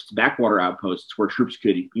outposts, backwater outposts where troops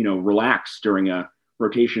could, relax during a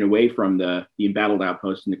rotation away from the embattled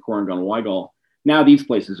outposts in the Korengal and Weigel. Now these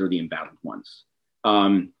places are the embattled ones.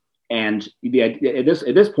 And at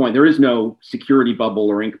this point, there is no security bubble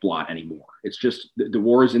or ink blot anymore. It's just the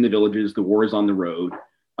war is in the villages, the war is on the road.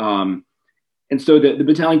 And so the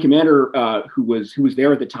battalion commander who was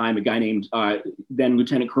there at the time, a guy named then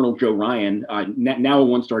Lieutenant Colonel Joe Ryan, now a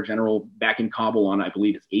one-star general back in Kabul on, I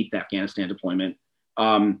believe, his 8th Afghanistan deployment.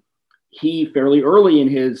 He fairly early in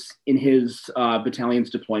his battalion's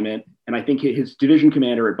deployment, and I think his division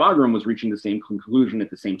commander at Bagram was reaching the same conclusion at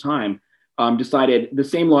the same time, decided the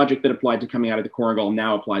same logic that applied to coming out of the Korengal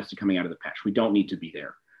now applies to coming out of the Pech. We don't need to be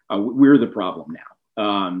there. We're the problem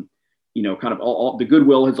now. Kind of all the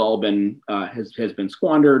goodwill has all been has been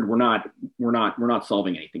squandered. We're not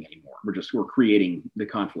solving anything anymore. We're creating the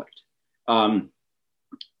conflict. And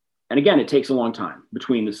again, it takes a long time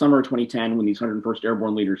between the summer of 2010 when these 101st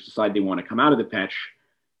Airborne leaders decide they want to come out of the Pech,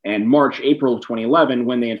 and April of 2011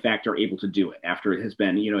 when they in fact are able to do it after it has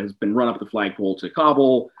been run up the flagpole to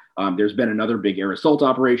Kabul. There's been another big air assault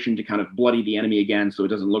operation to kind of bloody the enemy again, so it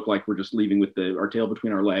doesn't look like we're just leaving with our tail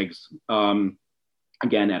between our legs.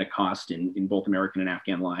 Again, at a cost in both American and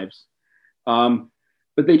Afghan lives.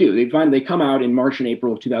 But they do. They come out in March and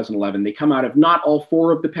April of 2011. They come out of not all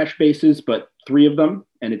 4 of the Pech bases, but 3 of them,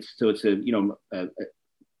 and it's a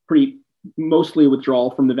pretty mostly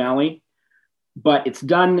withdrawal from the valley. But it's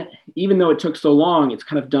done, even though it took so long, it's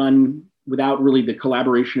kind of done without really the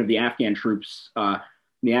collaboration of the Afghan troops,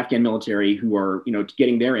 the Afghan military, who are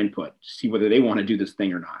getting their input to see whether they want to do this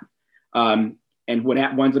thing or not. And what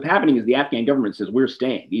winds up happening is the Afghan government says, we're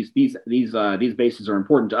staying. These bases are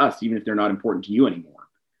important to us, even if they're not important to you anymore.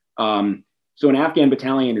 So an Afghan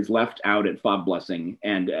battalion is left out at Fob Blessing,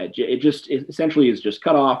 and it essentially is just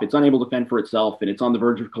cut off. It's unable to fend for itself, and it's on the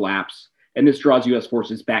verge of collapse. And this draws U.S.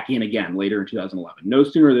 forces back in again later in 2011. No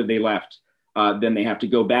sooner than they left, than they have to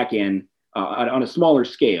go back in on a smaller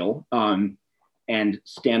scale and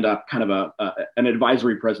stand up kind of an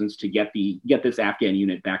advisory presence to get this Afghan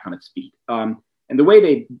unit back on its feet. And the way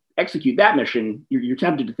they execute that mission, you're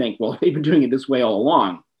tempted to think, well, they've been doing it this way all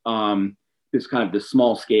along. This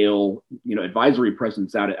small scale, advisory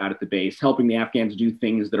presence out at the base, helping the Afghans do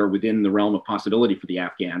things that are within the realm of possibility for the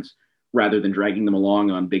Afghans, rather than dragging them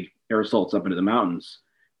along on big air assaults up into the mountains.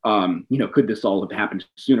 Could this all have happened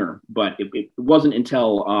sooner? But it wasn't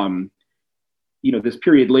until, this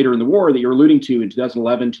period later in the war that you're alluding to in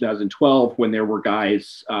 2011, 2012, when there were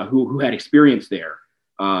guys who had experience there.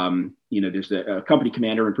 There's a company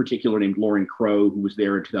commander in particular named Loren Crow, who was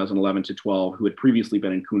there in 2011 to 12, who had previously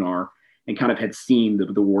been in Kunar and kind of had seen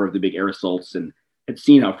the war of the big air assaults and had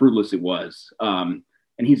seen how fruitless it was. And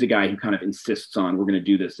he's a guy who kind of insists on, we're going to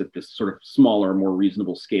do this at this sort of smaller, more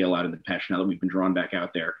reasonable scale out in the Pech now that we've been drawn back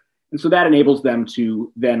out there. And so that enables them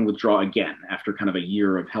to then withdraw again after kind of a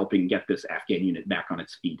year of helping get this Afghan unit back on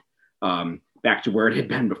its feet, back to where it had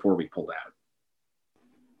been before we pulled out.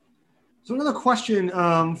 So another question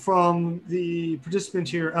from the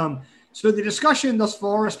participants here. So the discussion thus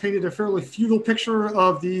far has painted a fairly futile picture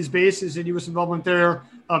of these bases and U.S. involvement there.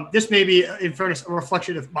 This may be, in fairness, a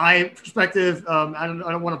reflection of my perspective. I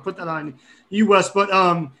don't want to put that on the U.S., but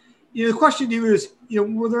the question to you is,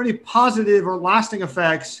 were there any positive or lasting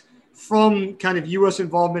effects from kind of U.S.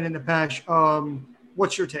 involvement in the Pech?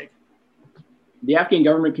 What's your take? the Afghan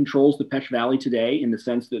government controls the Pech Valley today in the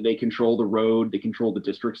sense that they control the road, they control the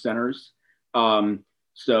district centers.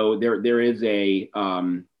 So there is a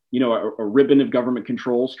ribbon of government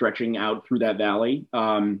control stretching out through that valley.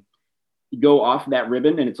 You go off that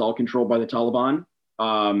ribbon and it's all controlled by the Taliban.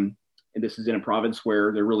 And this is in a province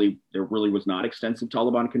where there really was not extensive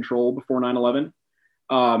Taliban control before 9/11.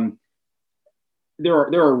 There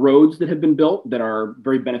are roads that have been built that are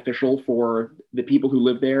very beneficial for the people who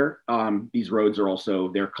live there. These roads are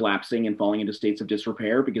they're collapsing and falling into states of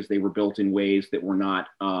disrepair because they were built in ways that were not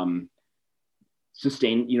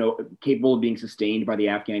capable of being sustained by the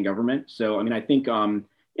Afghan government. So, I mean, I think,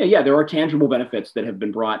 there are tangible benefits that have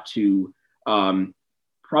been brought to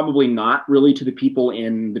probably not really to the people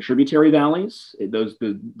in the tributary valleys.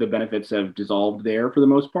 The benefits have dissolved there for the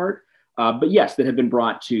most part. But yes, that have been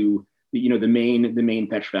brought to the main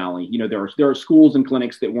Pech Valley. There are schools and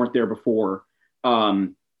clinics that weren't there before.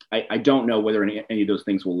 I don't know whether any of those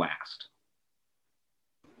things will last.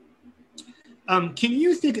 Can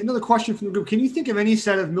you think, another question from the group, can you think of any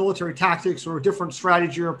set of military tactics or a different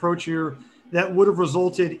strategy or approach here that would have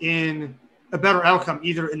resulted in a better outcome,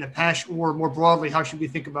 either in the Pech or more broadly, how should we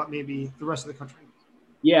think about maybe the rest of the country?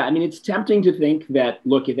 Yeah, I mean, it's tempting to think that,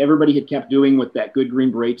 look, if everybody had kept doing what that good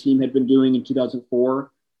Green Beret team had been doing in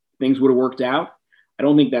 2004, things would have worked out. I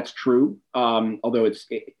don't think that's true. Although as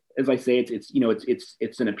I say,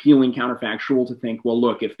 it's an appealing counterfactual to think, well,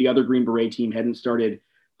 look, if the other Green Beret team hadn't started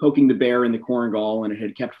poking the bear in the Korengal and it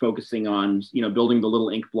had kept focusing on, building the little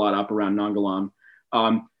ink blot up around Nangalam,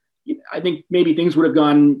 I think maybe things would have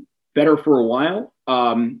gone better for a while.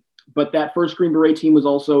 But that first Green Beret team was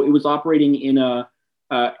operating in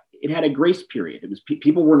it had a grace period. It was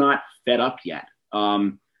people were not fed up yet.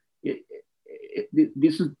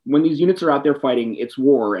 This is when these units are out there fighting, it's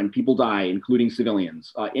war and people die, including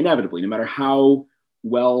civilians, inevitably, no matter how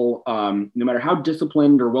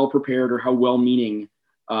disciplined or well prepared or how well-meaning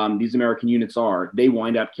these American units are, they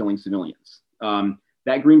wind up killing civilians.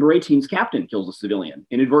 That Green Beret team's captain kills a civilian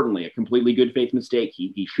inadvertently, a completely good faith mistake.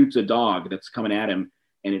 He shoots a dog that's coming at him,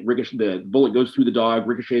 and the bullet goes through the dog,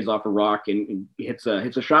 ricochets off a rock, and hits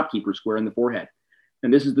a shopkeeper square in the forehead.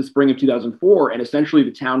 And this is the spring of 2004, and essentially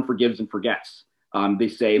the town forgives and forgets. They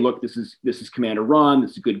say, look, this is Commander Ron,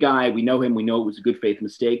 this is a good guy, we know him, we know it was a good faith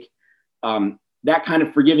mistake. That kind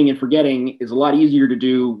of forgiving and forgetting is a lot easier to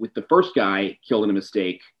do with the first guy killed in a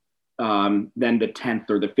mistake than the 10th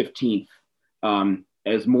or the 15th,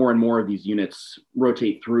 as more and more of these units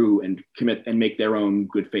rotate through and commit and make their own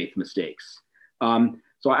good faith mistakes.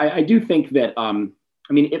 So I do think that,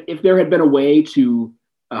 if there had been a way to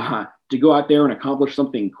go out there and accomplish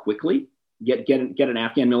something quickly, get an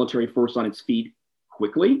Afghan military force on its feet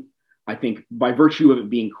quickly, I think by virtue of it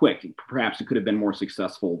being quick, perhaps it could have been more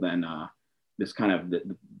successful than this kind of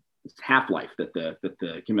this half-life that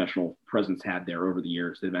the conventional presence had there over the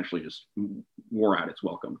years that eventually just wore out its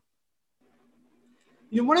welcome.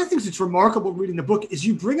 One of the things that's remarkable reading the book is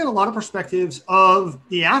you bring in a lot of perspectives of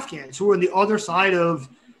the Afghans who are on the other side of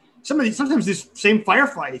sometimes these same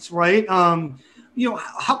firefights, right? Can you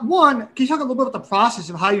talk a little bit about the process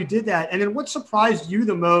of how you did that? And then what surprised you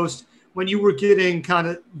the most when you were getting kind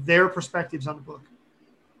of their perspectives on the book?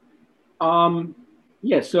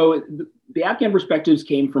 So the Afghan perspectives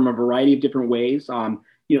came from a variety of different ways.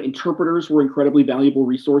 Interpreters were incredibly valuable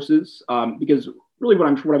resources because really what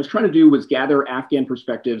I was trying to do was gather Afghan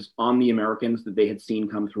perspectives on the Americans that they had seen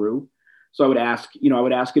come through. So I would ask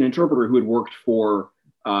an interpreter who had worked for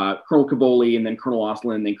Colonel Cavoli and then Colonel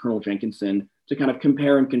Oslin and then Colonel Jenkinson to kind of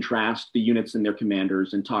compare and contrast the units and their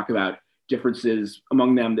commanders and talk about differences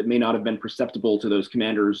among them that may not have been perceptible to those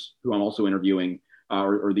commanders who I'm also interviewing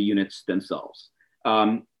or the units themselves.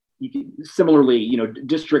 Similarly,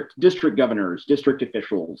 district governors, district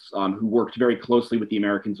officials who worked very closely with the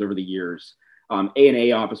Americans over the years,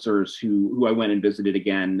 A&A officers who I went and visited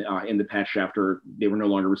again in the Pech after they were no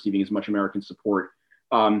longer receiving as much American support.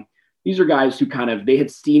 These are guys who they had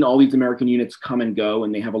seen all these American units come and go,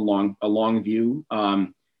 and they have a long view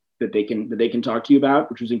that they can talk to you about,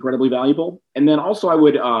 which was incredibly valuable. And then also I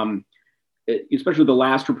would, especially the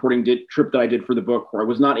last reporting trip that I did for the book, where I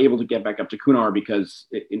was not able to get back up to Kunar because,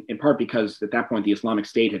 in part because at that point the Islamic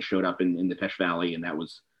State had showed up in the Pech Valley, and that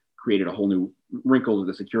created a whole new wrinkle to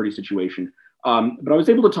the security situation. But I was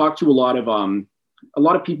able to talk to a lot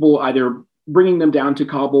of people, either bringing them down to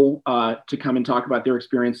Kabul to come and talk about their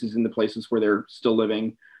experiences in the places where they're still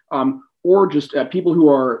living, or just people who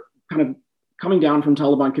are kind of coming down from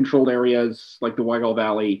Taliban-controlled areas like the Waigal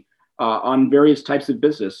Valley on various types of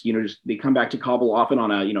business. They come back to Kabul often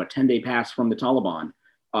on a 10-day pass from the Taliban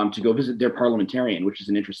to go visit their parliamentarian, which is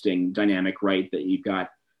an interesting dynamic, right? That you've got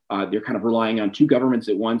They're kind of relying on two governments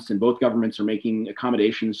at once, and both governments are making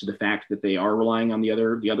accommodations to the fact that they are relying on the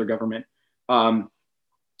other government.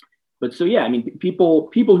 But so, yeah, I mean, people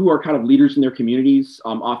who are kind of leaders in their communities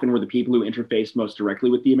often were the people who interfaced most directly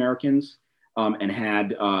with the Americans and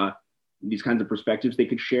had these kinds of perspectives they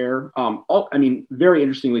could share. I mean, very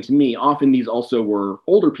interestingly to me, often these also were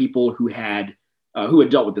older people who had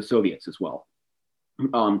dealt with the Soviets as well.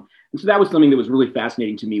 And so that was something that was really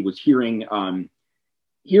fascinating to me, was hearing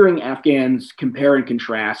Afghans compare and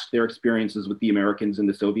contrast their experiences with the Americans and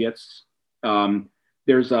the Soviets.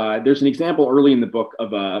 There's an example early in the book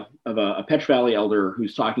of a Petch Valley elder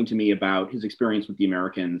who's talking to me about his experience with the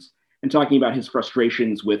Americans and talking about his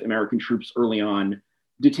frustrations with American troops early on,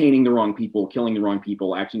 detaining the wrong people, killing the wrong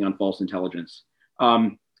people, acting on false intelligence.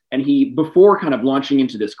 And he, before kind of launching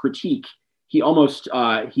into this critique, he almost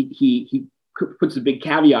he puts a big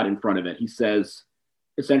caveat in front of it. He says,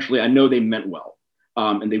 essentially, I know they meant well,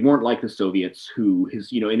 and they weren't like the Soviets, who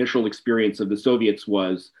his initial experience of the Soviets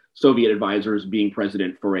was Soviet advisors being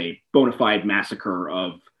present for a bona fide massacre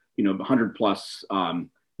of 100 plus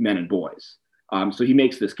men and boys. So he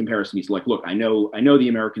makes this comparison. He's like, look, I know the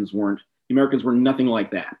Americans were nothing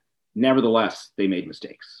like that. Nevertheless, they made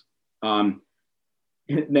mistakes.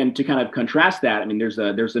 Then to kind of contrast that, I mean, there's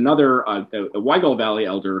another a Weigel Valley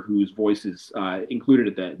elder whose voice is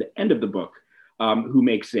included at the end of the book, who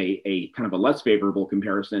makes a kind of a less favorable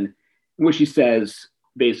comparison, in which he says,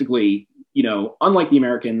 basically, unlike the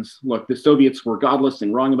Americans, look, the Soviets were godless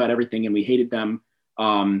and wrong about everything, and we hated them.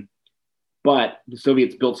 But the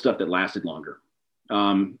Soviets built stuff that lasted longer,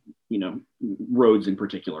 roads in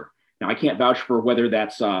particular. Now, I can't vouch for whether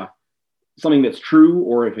that's something that's true,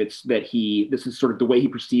 or if it's that this is sort of the way he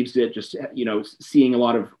perceives it, just, seeing a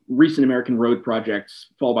lot of recent American road projects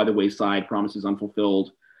fall by the wayside, promises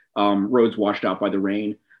unfulfilled, roads washed out by the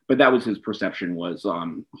rain. But that was his perception, was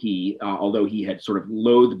although he had sort of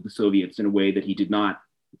loathed the Soviets in a way that he did not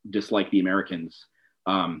dislike the Americans,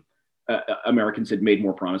 Americans had made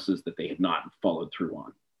more promises that they had not followed through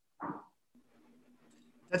on.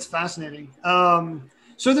 That's fascinating.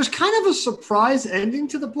 So there's kind of a surprise ending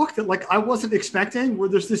to the book that I wasn't expecting, where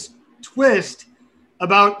there's this twist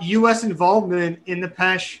about U.S. involvement in the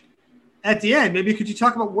Petch at the end. Maybe could you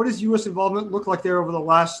talk about what does U.S. involvement look like there over the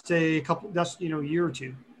last, say, year or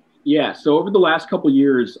two? Yeah. So over the last couple of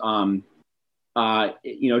years, during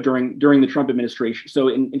the Trump administration, so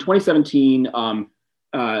in 2017,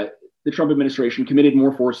 the Trump administration committed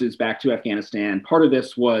more forces back to Afghanistan. Part of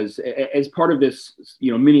this was, as part of this,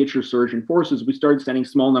 miniature surge in forces, we started sending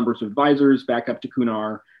small numbers of advisors back up to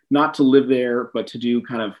Kunar, not to live there, but to do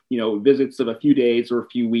kind of, visits of a few days or a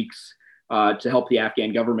few weeks to help the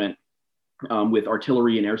Afghan government with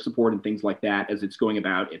artillery and air support and things like that as it's going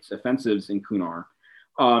about its offensives in Kunar.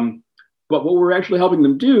 But what we're actually helping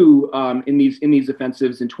them do in these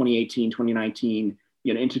offensives in 2018, 2019,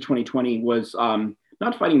 into 2020 was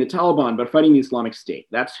not fighting the Taliban, but fighting the Islamic State.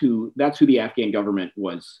 That's who the Afghan government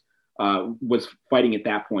was fighting at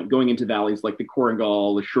that point, going into valleys like the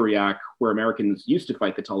Korangal, the Shuriak, where Americans used to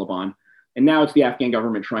fight the Taliban. And now it's the Afghan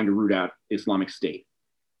government trying to root out Islamic State.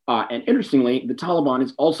 And interestingly, the Taliban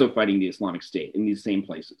is also fighting the Islamic State in these same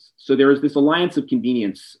places. So there is this alliance of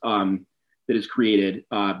convenience that is created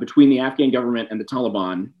between the Afghan government and the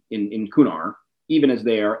Taliban in Kunar, even as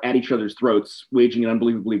they are at each other's throats, waging an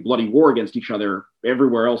unbelievably bloody war against each other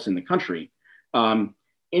everywhere else in the country. In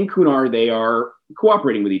Kunar, they are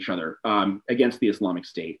cooperating with each other against the Islamic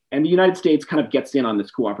State. And the United States kind of gets in on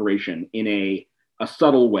this cooperation in a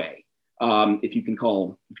subtle way, if you can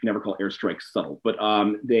ever call airstrikes subtle. But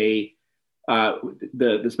the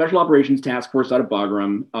Special Operations Task Force out of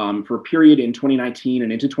Bagram, for a period in 2019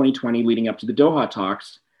 and into 2020 leading up to the Doha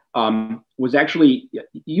talks, was actually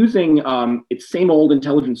using its same old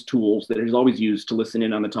intelligence tools that it has always used to listen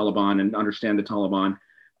in on the Taliban and understand the Taliban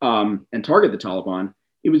and target the Taliban.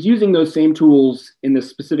 It was using those same tools in this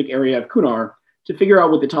specific area of Kunar to figure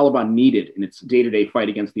out what the Taliban needed in its day-to-day fight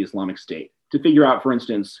against the Islamic State. To figure out, for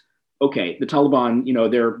instance, okay, the Taliban,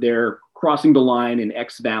 they're crossing the line in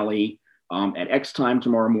X Valley at X time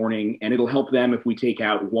tomorrow morning, and it'll help them if we take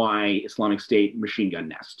out Y Islamic State machine gun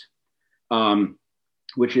nest.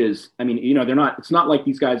 Which is, I mean, it's not like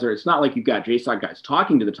you've got JSOC guys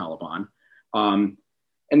talking to the Taliban.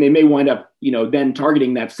 And they may wind up, then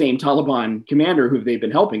targeting that same Taliban commander who they've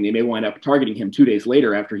been helping. They may wind up targeting him 2 days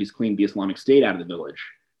later after he's cleaned the Islamic State out of the village.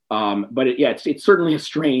 But it's certainly a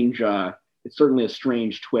strange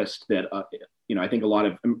twist that, I think a lot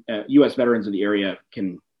of U.S. veterans in the area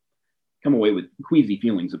can come away with queasy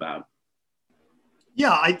feelings about.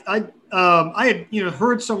 Yeah, I had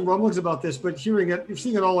heard some rumblings about this, but seeing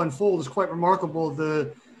it all unfold is quite remarkable.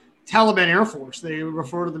 The Taliban Air Force. They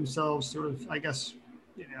refer to themselves sort of, I guess,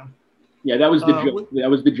 Yeah, that was the joke. That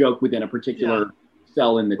was the joke within a particular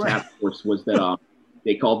cell in the task force, was that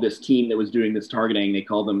they called this team that was doing this targeting.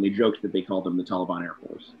 They joked that they called them the Taliban Air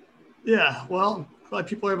Force. Yeah, well, glad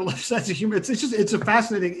people have a sense of humor. It's a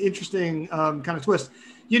fascinating, interesting kind of twist.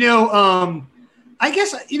 I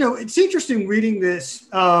guess, it's interesting reading this,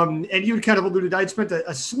 and you had kind of alluded, I'd spent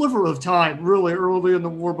a sliver of time really early in the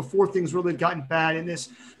war before things really had gotten bad in this.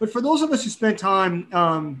 But for those of us who spent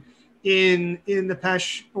time in the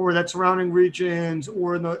Pesh or that surrounding regions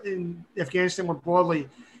or in Afghanistan more broadly,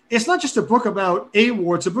 it's not just a book about a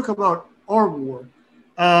war, it's a book about our war.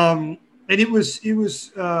 And it was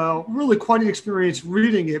really quite an experience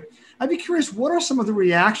reading it. I'd be curious, what are some of the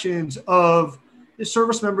reactions of the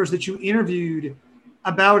service members that you interviewed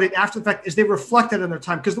about it after the fact as they reflected on their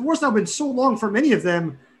time? Because the war's now been so long for many of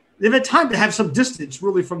them, they've had time to have some distance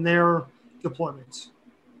really from their deployments.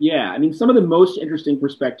 Yeah, I mean, some of the most interesting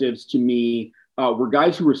perspectives to me were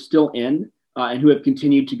guys who were still in and who have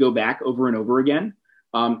continued to go back over and over again.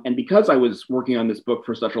 And because I was working on this book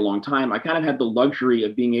for such a long time, I kind of had the luxury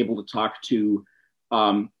of being able to talk to,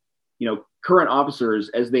 current officers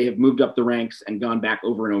as they have moved up the ranks and gone back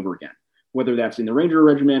over and over again, whether that's in the Ranger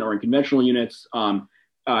Regiment or in conventional units, and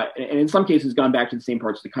in some cases gone back to the same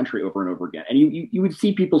parts of the country over and over again. And you would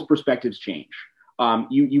see people's perspectives change.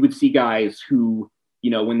 You would see guys who,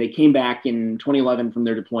 when they came back in 2011 from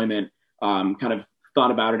their deployment, kind of thought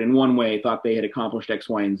about it in one way, thought they had accomplished X,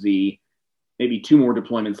 Y, and Z. Maybe 2 more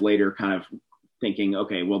deployments later, kind of thinking,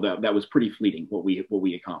 okay, well, that was pretty fleeting what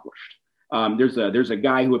we accomplished. There's a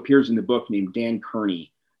guy who appears in the book named Dan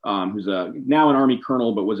Kearney, who's now an Army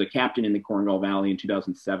colonel, but was a captain in the Korengal Valley in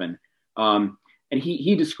 2007. And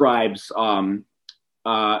he describes the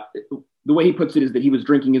way he puts it is that he was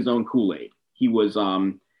drinking his own Kool-Aid. He was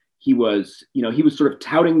sort of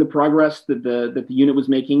touting the progress that the unit was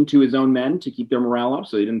making to his own men to keep their morale up,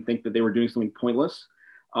 so they didn't think that they were doing something pointless.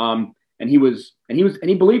 And he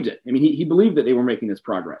believed it. I mean, he believed that they were making this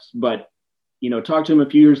progress. But talk to him a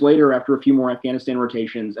few years later after a few more Afghanistan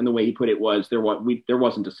rotations, and the way he put it was there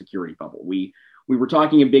wasn't a security bubble. We were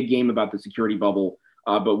talking a big game about the security bubble,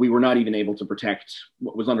 but we were not even able to protect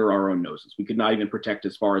what was under our own noses. We could not even protect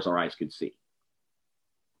as far as our eyes could see.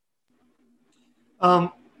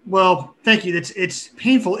 Well, thank you. It's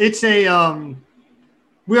painful. It's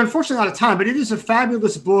we're unfortunately out of time, but it is a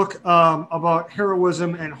fabulous book about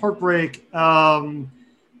heroism and heartbreak.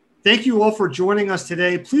 Thank you all for joining us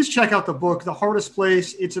today. Please check out the book, The Hardest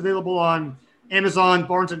Place. It's available on Amazon,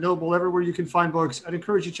 Barnes & Noble, everywhere you can find books. I'd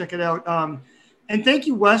encourage you to check it out. And thank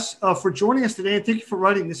you, Wes, for joining us today, and thank you for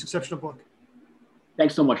writing this exceptional book.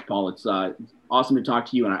 Thanks so much, Paul. It's awesome to talk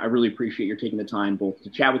to you, and I really appreciate your taking the time both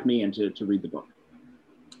to chat with me and to read the book.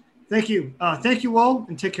 Thank you. Thank you all,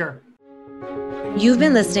 and take care. You've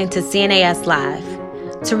been listening to CNAS Live.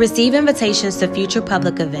 To receive invitations to future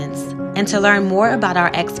public events and to learn more about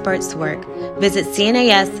our experts' work, visit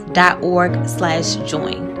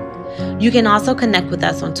cnas.org/join. You can also connect with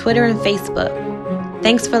us on Twitter and Facebook.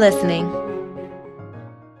 Thanks for listening.